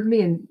he heard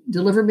me and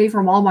delivered me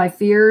from all my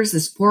fears.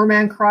 This poor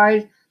man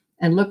cried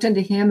and looked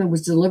unto him and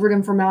was delivered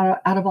him from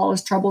out of all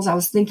his troubles. I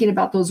was thinking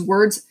about those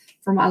words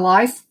for my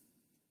life.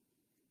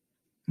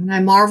 And I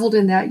marveled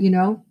in that,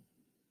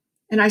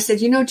 And I said,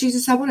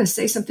 Jesus, I want to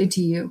say something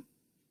to you.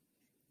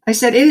 I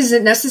said, it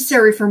isn't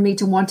necessary for me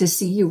to want to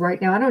see you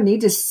right now. I don't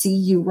need to see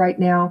you right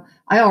now.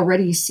 I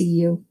already see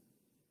you.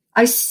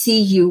 I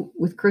see you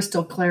with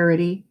crystal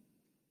clarity.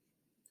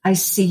 I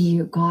see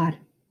you, God.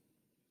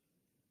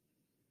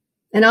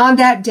 And on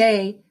that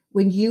day,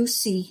 when you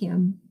see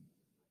him,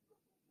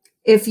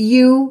 if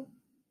you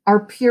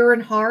are pure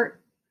in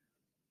heart,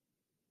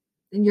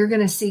 then you're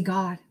going to see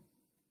God.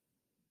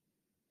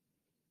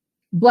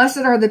 Blessed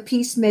are the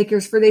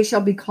peacemakers, for they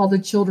shall be called the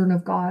children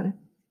of God.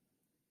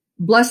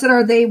 Blessed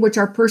are they which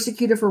are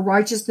persecuted for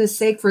righteousness'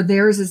 sake, for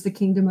theirs is the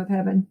kingdom of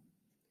heaven.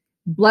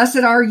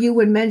 Blessed are you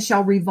when men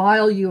shall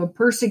revile you and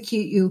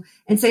persecute you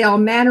and say all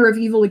manner of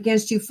evil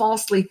against you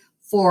falsely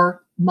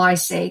for my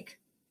sake.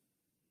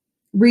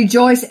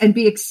 Rejoice and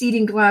be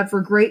exceeding glad,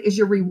 for great is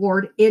your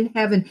reward in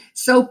heaven.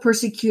 So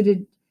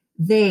persecuted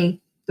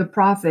they the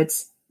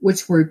prophets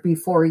which were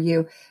before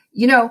you.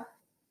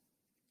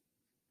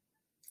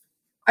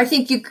 I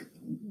think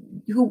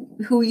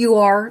who you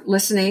are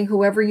listening,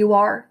 whoever you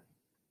are,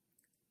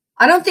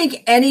 I don't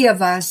think any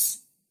of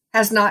us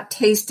has not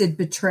tasted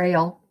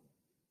betrayal.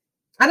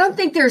 I don't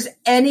think there's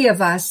any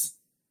of us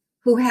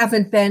who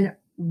haven't been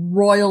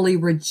royally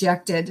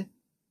rejected,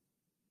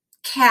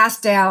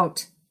 cast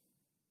out,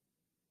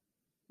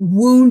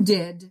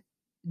 wounded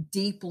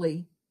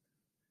deeply.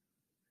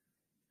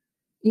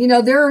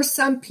 There are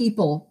some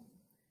people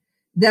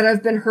that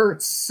have been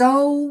hurt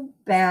so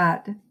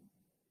bad,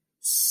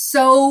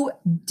 so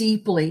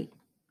deeply,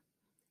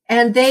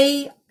 and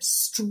they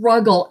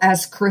struggle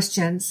as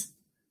Christians,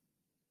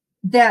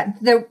 that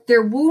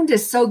their wound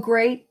is so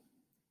great,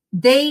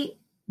 they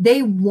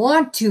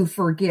want to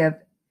forgive.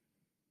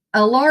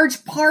 A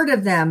large part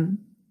of them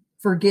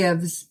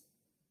forgives,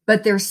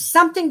 but there's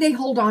something they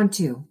hold on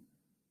to,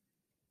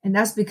 and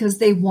that's because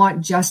they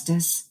want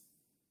justice.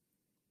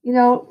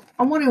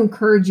 I want to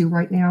encourage you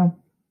right now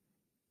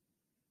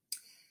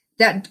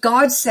that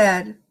God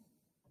said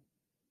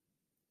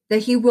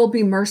that he will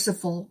be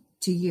merciful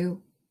to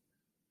you,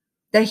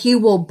 that he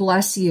will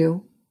bless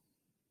you,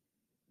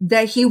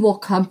 that he will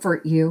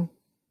comfort you,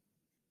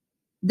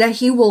 that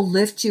he will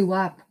lift you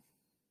up,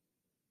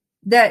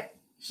 that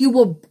he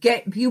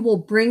will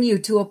bring you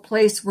to a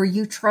place where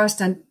you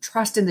trust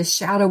in the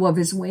shadow of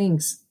his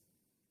wings.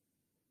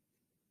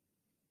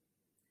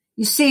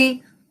 You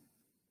see,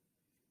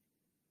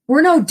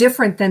 we're no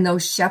different than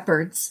those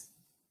shepherds.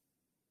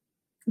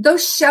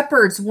 Those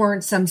shepherds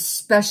weren't some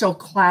special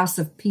class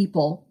of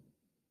people.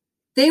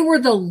 They were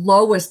the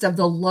lowest of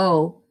the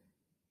low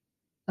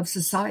of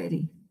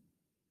society.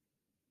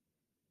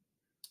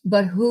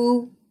 But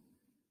who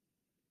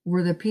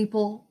were the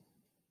people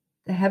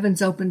the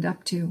heavens opened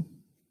up to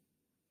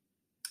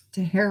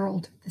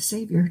herald the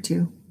Savior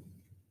to?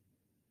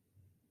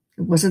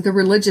 It wasn't the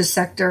religious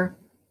sector.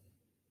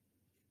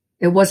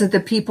 It wasn't the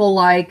people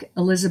like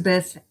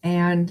Elizabeth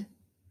and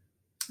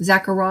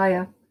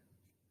Zechariah,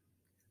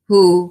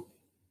 who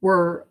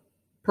were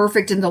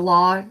perfect in the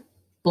law,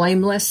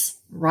 blameless,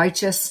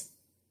 righteous,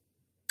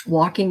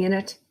 walking in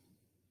it.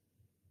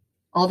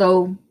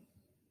 Although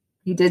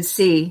he did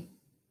see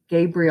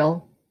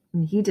Gabriel,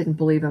 and he didn't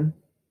believe him.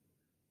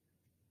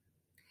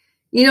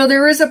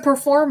 There is a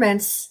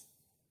performance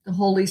the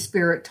Holy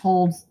Spirit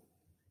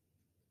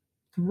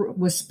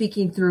was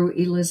speaking through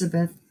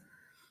Elizabeth.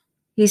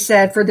 He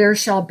said, for there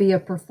shall be a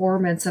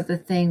performance of the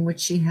thing which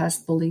she has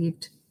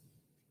believed.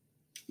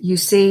 You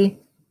see,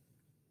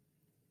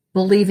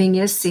 believing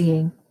is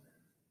seeing.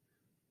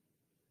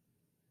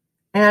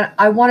 And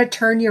I want to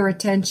turn your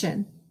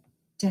attention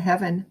to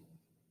heaven.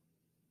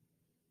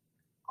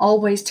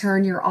 Always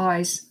turn your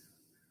eyes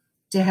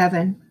to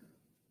heaven.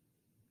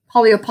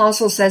 Paul the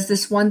Apostle says,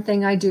 this one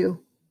thing I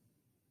do.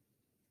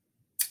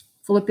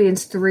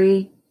 Philippians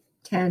 3:20,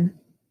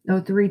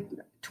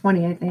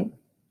 I think.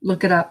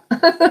 Look it up.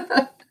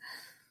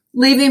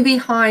 Leaving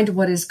behind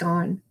what is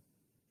gone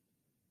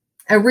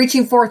and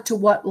reaching forth to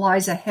what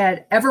lies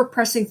ahead, ever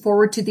pressing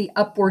forward to the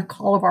upward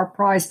call of our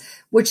prize,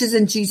 which is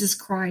in Jesus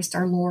Christ,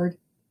 our Lord.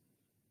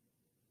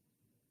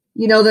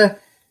 You know,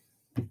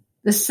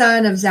 the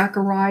son of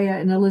Zachariah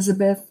and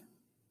Elizabeth,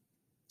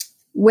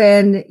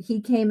 when he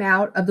came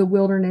out of the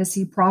wilderness,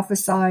 he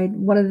prophesied.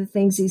 One of the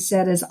things he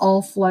said is,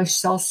 all flesh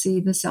shall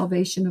see the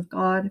salvation of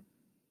God.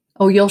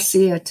 Oh, you'll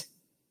see it.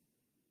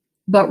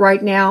 But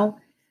right now,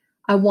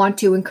 I want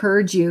to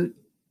encourage you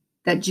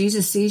that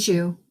Jesus sees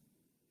you.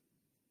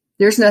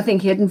 There's nothing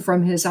hidden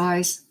from his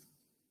eyes.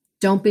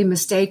 Don't be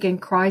mistaken.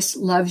 Christ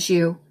loves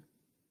you.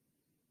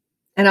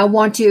 And I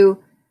want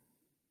to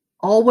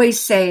always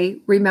say,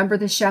 remember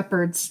the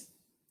shepherds.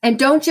 And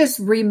don't just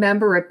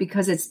remember it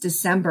because it's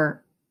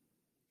December.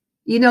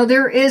 You know,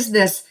 there is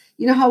this,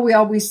 you know how we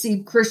always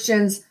see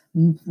Christians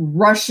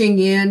rushing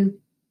in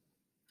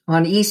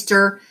on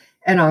Easter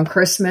and on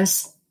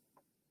Christmas.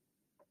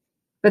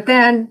 But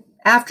then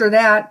after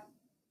that,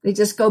 they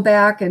just go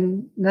back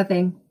and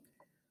nothing.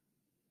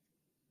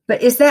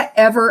 But is that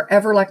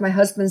ever, like my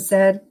husband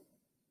said,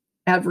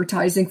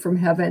 advertising from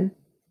heaven?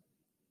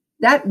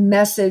 That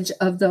message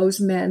of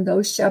those men,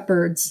 those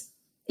shepherds,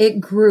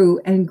 it grew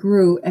and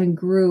grew and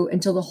grew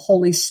until the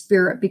Holy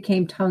Spirit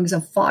became tongues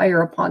of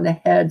fire upon the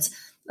heads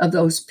of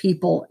those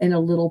people in a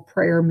little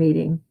prayer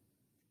meeting.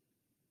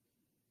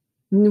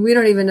 We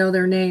don't even know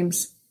their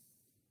names.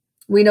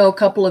 We know a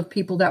couple of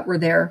people that were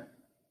there.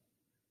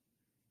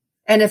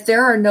 And if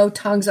there are no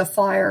tongues of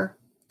fire,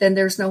 then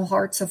there's no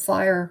hearts of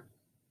fire.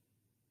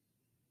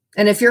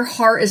 And if your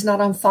heart is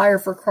not on fire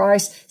for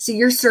Christ, see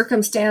your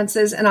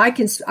circumstances, and I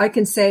can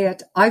say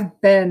it,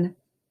 I've been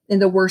in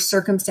the worst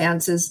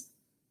circumstances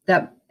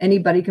that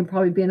anybody can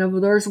probably be in.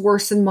 There's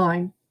worse than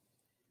mine.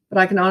 But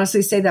I can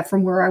honestly say that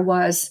from where I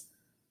was,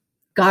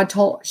 God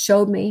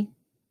showed me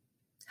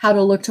how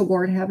to look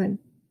toward heaven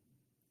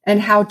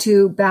and how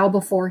to bow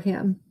before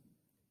him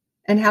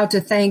and how to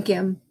thank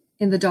him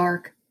in the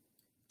dark,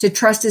 to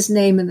trust his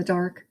name in the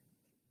dark,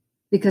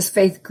 because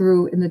faith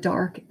grew in the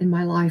dark in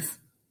my life.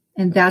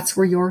 And that's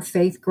where your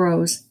faith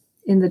grows,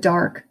 in the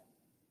dark.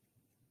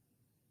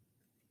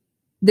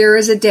 There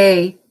is a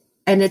day,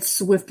 and it's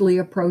swiftly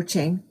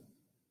approaching,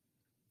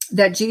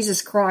 that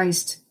Jesus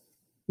Christ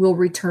will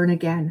return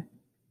again.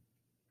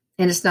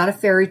 And it's not a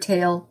fairy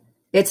tale.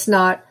 It's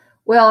not,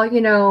 well,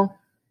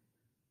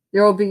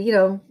 there will be,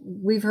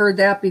 we've heard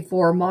that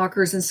before,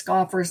 mockers and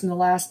scoffers in the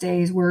last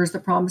days. Where is the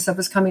promise of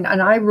his coming?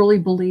 And I really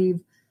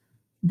believe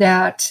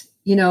that,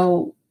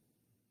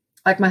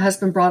 like my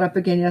husband brought up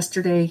again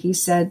yesterday, he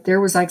said there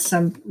was like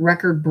some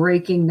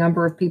record-breaking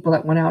number of people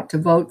that went out to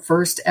vote,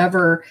 first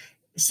ever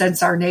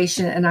since our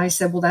nation. And I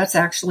said, well, that's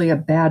actually a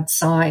bad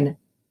sign.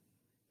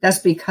 That's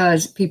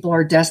because people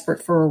are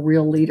desperate for a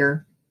real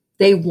leader.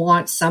 They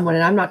want someone,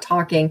 and I'm not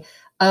talking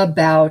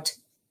about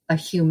a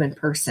human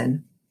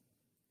person.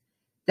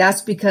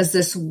 That's because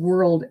this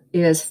world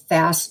is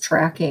fast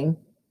tracking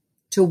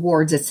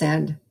towards its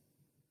end.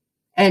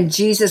 And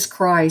Jesus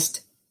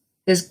Christ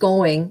is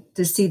going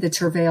to see the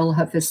travail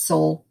of his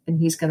soul, and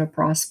he's going to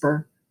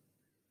prosper.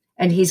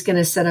 And he's going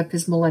to set up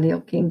his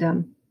millennial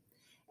kingdom.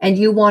 And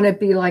you want to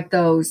be like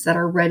those that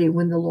are ready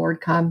when the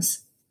Lord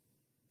comes.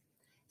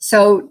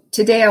 So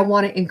today I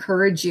want to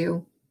encourage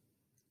you.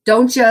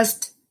 Don't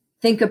just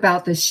think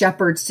about the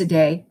shepherds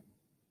today.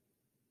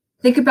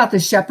 Think about the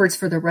shepherds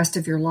for the rest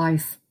of your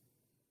life.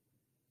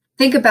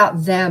 Think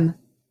about them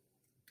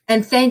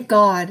and thank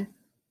God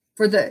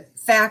for the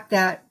fact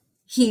that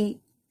he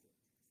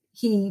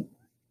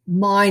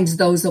minds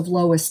those of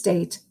low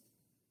estate,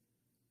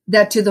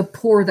 that to the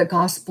poor the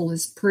gospel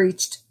is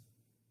preached,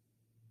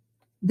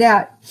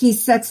 that he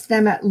sets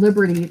them at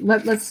liberty.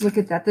 Let's look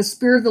at that. The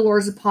Spirit of the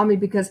Lord is upon me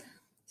because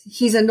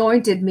he's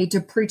anointed me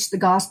to preach the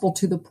gospel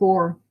to the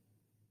poor.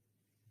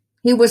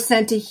 He was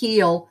sent to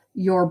heal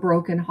your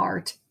broken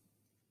heart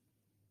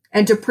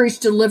and to preach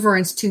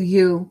deliverance to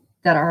you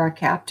that are a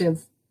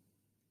captive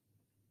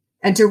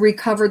and to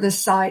recover the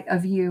sight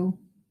of you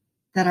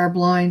that are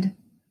blind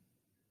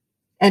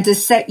and to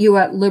set you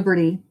at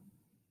liberty,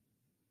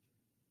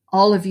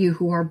 all of you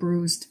who are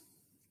bruised,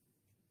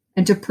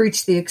 and to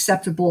preach the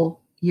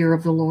acceptable year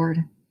of the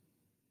Lord.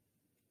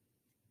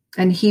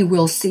 And he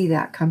will see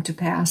that come to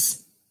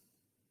pass.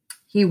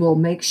 He will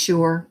make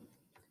sure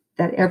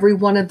that every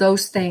one of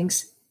those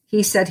things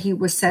he said he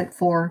was sent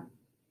for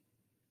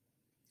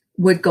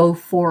would go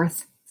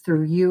forth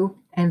through you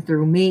and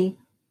through me,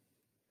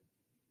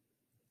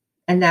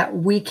 and that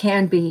we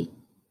can be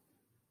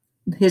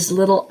his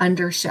little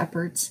under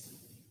shepherds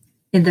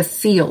in the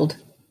field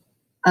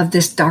of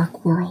this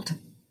dark world.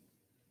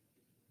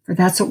 For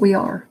that's what we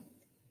are.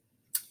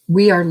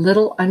 We are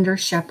little under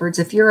shepherds.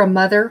 If you're a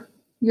mother,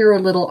 you're a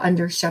little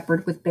under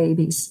shepherd with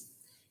babies.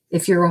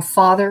 If you're a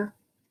father,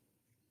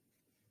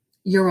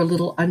 you're a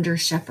little under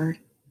shepherd.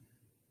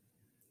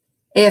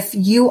 If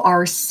you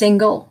are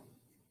single,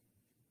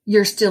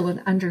 you're still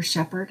an under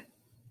shepherd.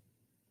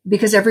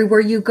 Because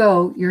everywhere you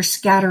go, you're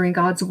scattering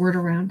God's word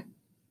around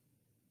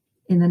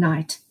in the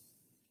night.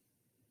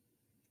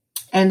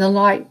 And the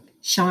light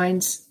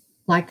shines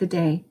like the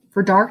day.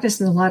 For darkness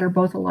and the light are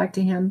both alike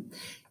to him.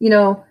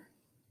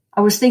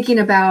 I was thinking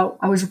about,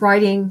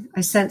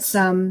 I sent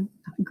some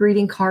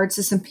greeting cards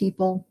to some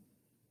people.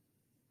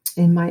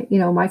 in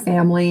my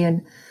family.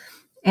 And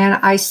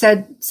I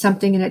said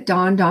something and it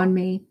dawned on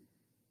me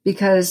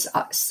because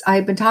I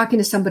had been talking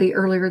to somebody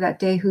earlier that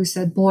day who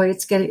said, boy,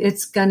 it's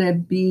going to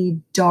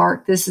be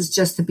dark. This is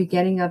just the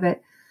beginning of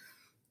it.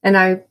 And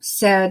I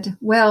said,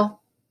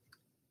 well,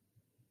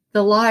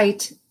 the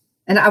light,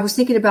 and I was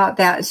thinking about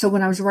that. So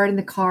when I was writing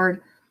the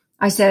card,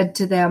 I said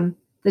to them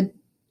that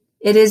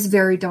it is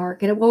very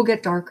dark and it will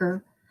get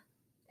darker.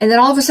 And then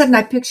all of a sudden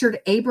I pictured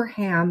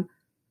Abraham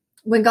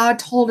when God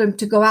told him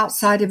to go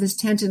outside of his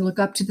tent and look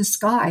up to the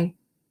sky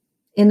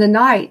in the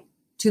night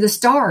to the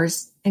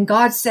stars. And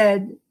God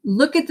said,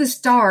 look at the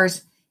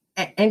stars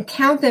and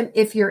count them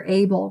if you're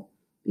able,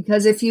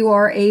 because if you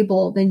are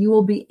able, then you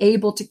will be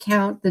able to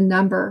count the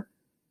number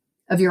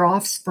of your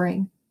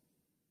offspring.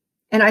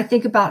 And I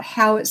think about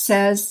how it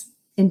says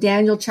in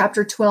Daniel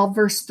chapter 12,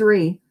 verse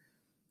 3,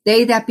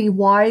 they that be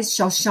wise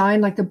shall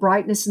shine like the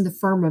brightness in the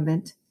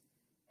firmament,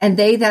 and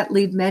they that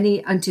lead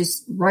many unto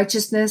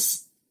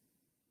righteousness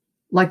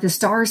like the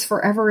stars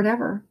forever and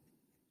ever.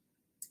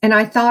 And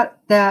I thought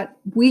that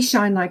we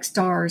shine like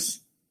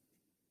stars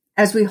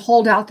as we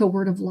hold out the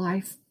word of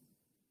life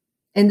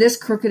in this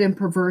crooked and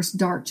perverse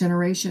dark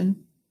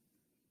generation.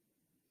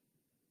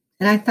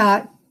 And I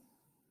thought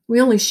we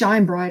only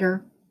shine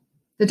brighter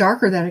the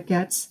darker that it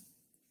gets,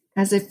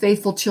 as a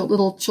faithful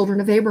little children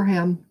of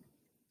Abraham,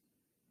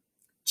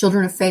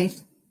 children of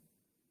faith.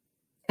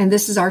 And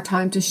this is our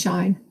time to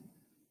shine.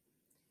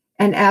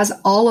 And as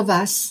all of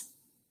us,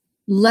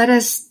 let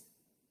us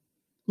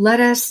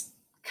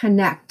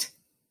connect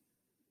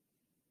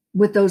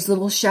with those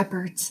little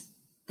shepherds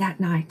that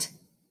night,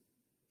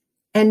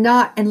 and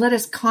let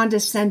us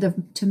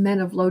condescend to men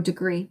of low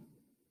degree.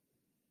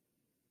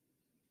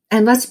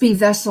 And let's be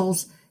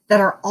vessels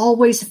that are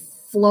always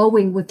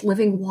flowing with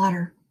living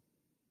water,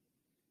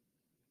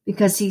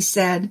 because he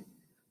said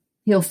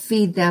he'll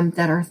feed them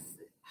that are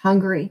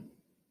hungry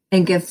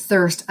and give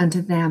thirst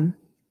unto them.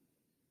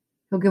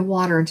 He'll give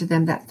water unto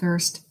them that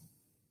thirst.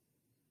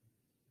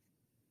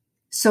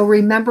 So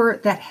remember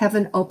that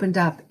heaven opened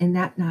up in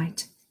that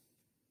night,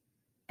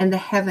 and the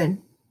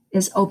heaven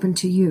is open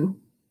to you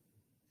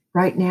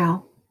right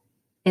now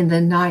in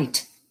the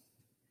night.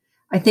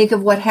 I think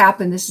of what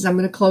happened. I'm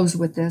going to close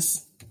with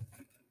this.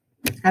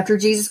 After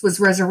Jesus was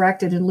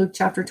resurrected in Luke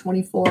chapter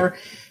 24,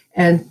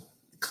 and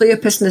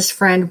Cleopas and his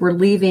friend were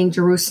leaving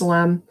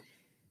Jerusalem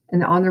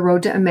and on the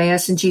road to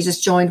Emmaus, and Jesus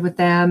joined with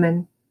them,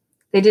 and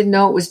they didn't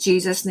know it was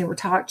Jesus,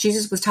 and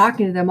Jesus was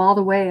talking to them all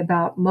the way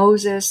about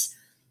Moses.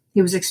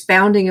 He was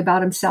expounding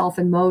about himself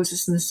and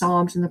Moses and the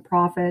Psalms and the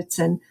prophets,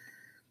 and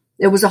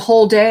it was a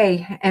whole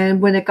day.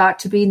 And when it got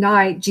to be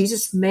night,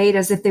 Jesus made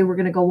as if they were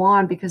going to go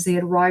on because they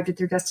had arrived at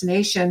their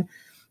destination.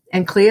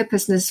 And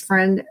Cleopas and his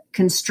friend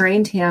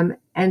constrained him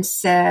and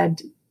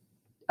said,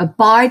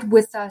 abide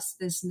with us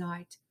this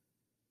night,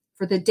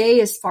 for the day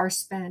is far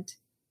spent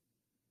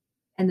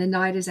and the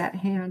night is at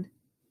hand.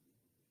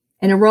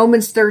 And in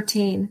Romans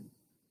 13,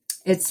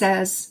 it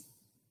says,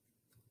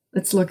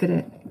 let's look at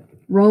it.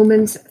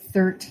 Romans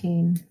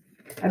 13.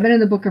 I've been in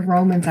the book of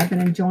Romans. I've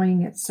been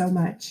enjoying it so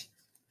much.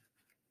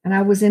 And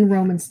I was in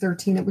Romans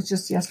 13. It was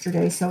just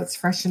yesterday, so it's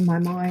fresh in my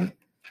mind.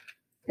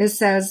 It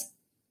says,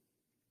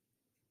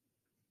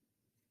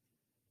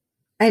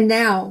 and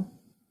now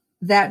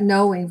that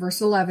knowing,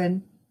 verse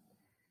 11,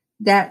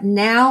 that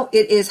now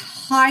it is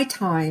high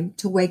time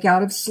to wake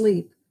out of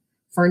sleep,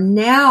 for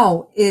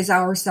now is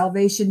our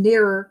salvation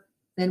nearer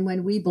than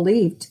when we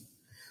believed.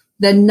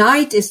 The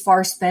night is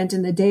far spent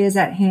and the day is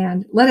at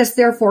hand. Let us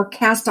therefore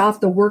cast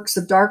off the works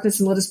of darkness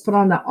and let us put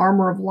on the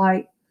armor of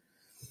light.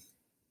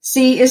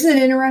 See, isn't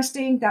it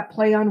interesting, that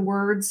play on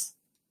words?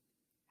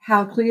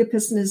 How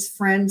Cleopas and his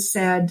friends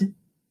said,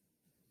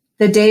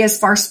 the day is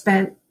far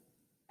spent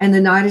and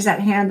the night is at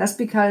hand. That's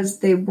because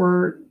they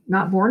were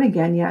not born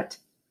again yet.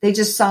 They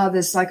just saw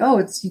this like, oh,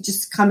 you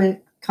just come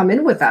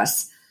in with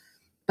us.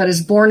 But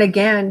as born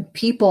again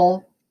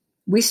people,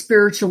 we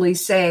spiritually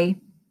say,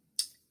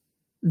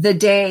 the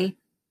day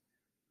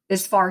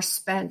is far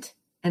spent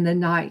and the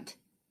night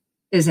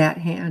is at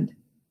hand.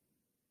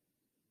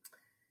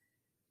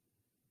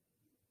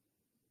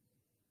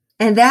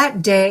 And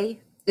that day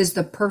is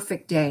the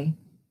perfect day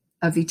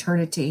of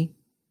eternity.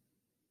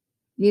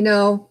 You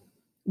know,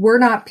 we're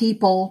not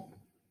people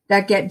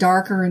that get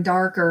darker and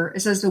darker.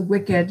 It says the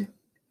wicked,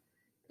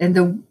 and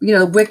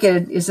the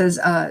wicked, it says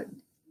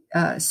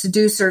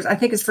seducers. I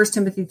think it's 1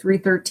 Timothy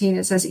 3:13.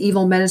 It says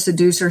evil men and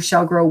seducers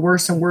shall grow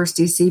worse and worse,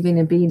 deceiving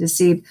and being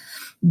deceived.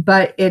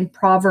 But in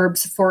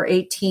Proverbs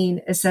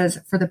 4:18, it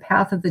says, for the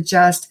path of the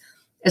just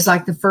is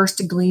like the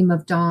first gleam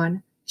of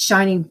dawn,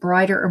 shining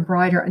brighter and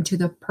brighter unto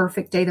the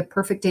perfect day. The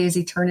perfect day is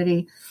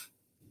eternity.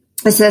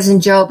 It says in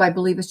Job, I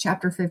believe it's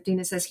chapter 15,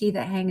 it says, he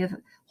that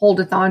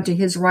holdeth on to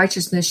his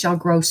righteousness shall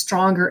grow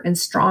stronger and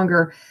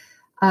stronger.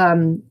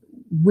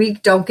 We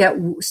don't get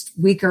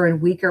weaker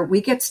and weaker.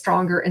 We get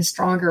stronger and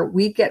stronger.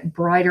 We get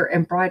brighter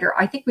and brighter.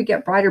 I think we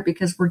get brighter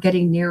because we're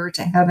getting nearer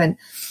to heaven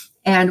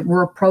and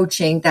we're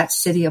approaching that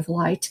city of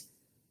light.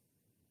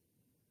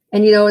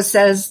 And, it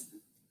says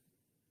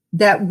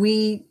that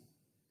we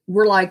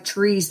we're like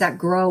trees that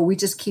grow. We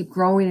just keep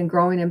growing and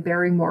growing and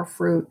bearing more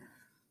fruit.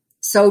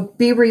 So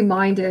be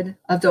reminded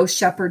of those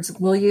shepherds,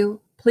 will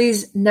you?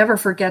 Please never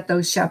forget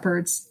those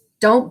shepherds.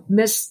 Don't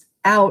miss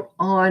out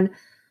on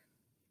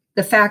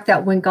the fact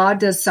that when God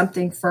does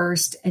something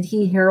first and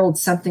he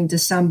heralds something to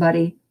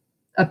somebody,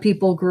 a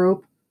people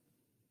group,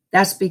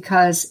 that's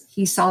because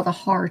he saw the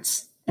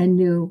hearts and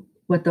knew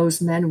what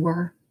those men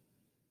were,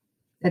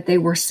 that they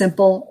were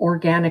simple,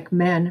 organic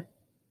men.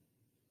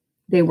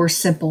 They were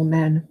simple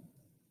men.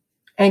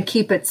 And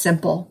keep it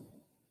simple.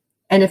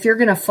 And if you're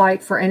going to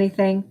fight for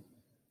anything,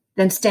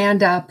 then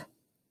stand up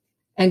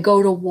and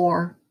go to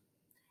war.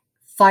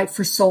 Fight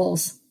for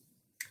souls.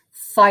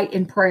 Fight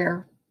in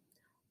prayer.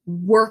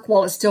 Work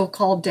while it's still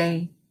called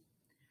day.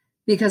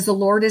 Because the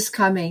Lord is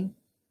coming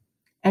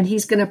and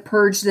he's going to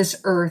purge this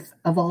earth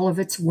of all of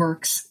its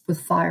works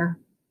with fire.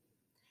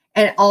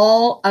 And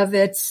all of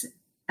its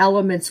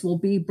elements will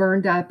be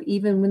burned up,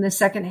 even when the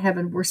second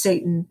heaven where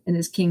Satan and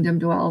his kingdom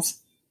dwells.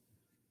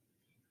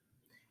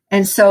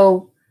 And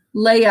so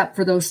lay up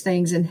for those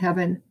things in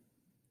heaven.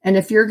 And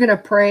if you're going to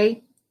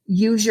pray,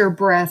 use your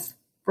breath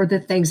for the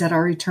things that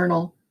are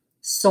eternal,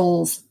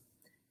 souls,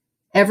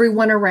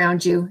 everyone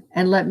around you.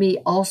 And let me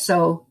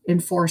also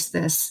enforce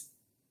this,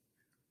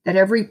 that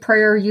every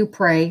prayer you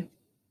pray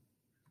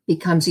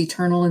becomes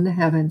eternal in the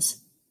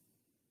heavens.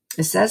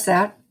 It says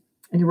that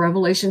in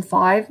Revelation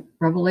 5,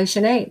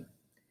 Revelation 8,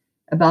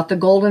 about the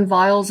golden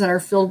vials that are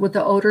filled with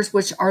the odors,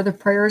 which are the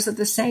prayers of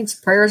the saints,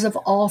 prayers of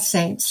all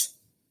saints.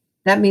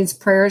 That means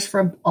prayers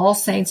from all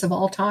saints of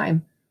all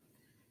time.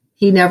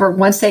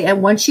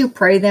 Once you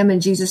pray them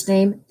in Jesus'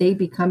 name, they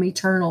become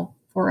eternal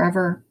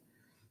forever.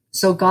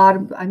 So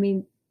God,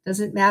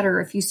 doesn't matter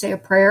if you say a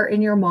prayer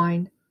in your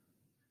mind.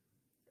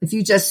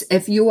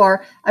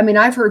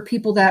 I've heard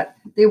people that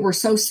they were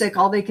so sick,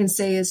 all they can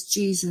say is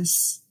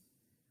Jesus.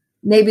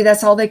 Maybe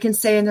that's all they can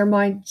say in their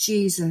mind,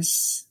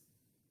 Jesus.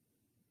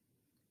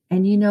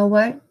 And you know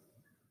what?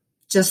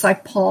 Just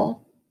like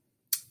Paul,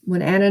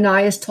 when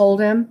Ananias told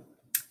him,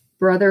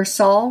 Brother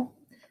Saul,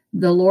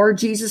 the Lord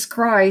Jesus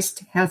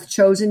Christ hath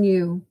chosen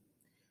you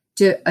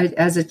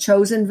as a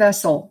chosen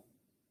vessel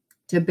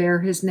to bear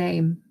his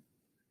name.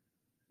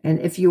 And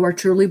if you are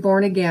truly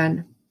born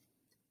again,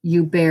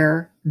 you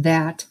bear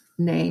that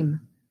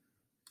name.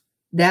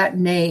 That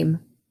name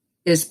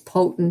is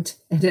potent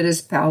and it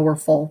is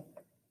powerful,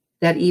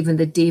 that even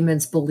the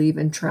demons believe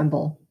and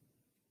tremble.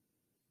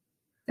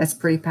 That's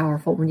pretty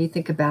powerful when you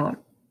think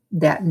about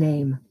that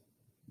name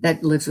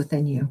that lives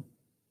within you.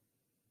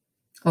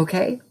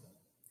 Okay?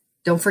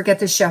 Don't forget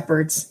the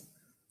shepherds,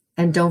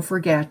 and don't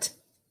forget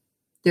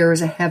there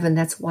is a heaven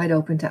that's wide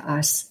open to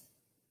us.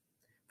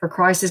 For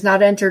Christ has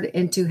not entered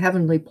into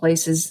heavenly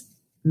places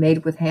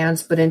made with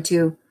hands, but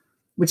into,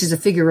 which is a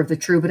figure of the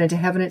true, but into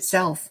heaven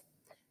itself,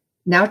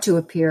 now to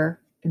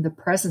appear in the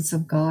presence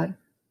of God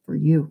for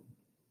you.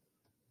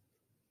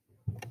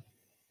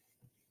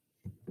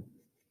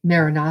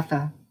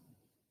 Maranatha.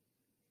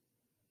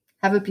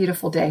 Have a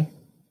beautiful day.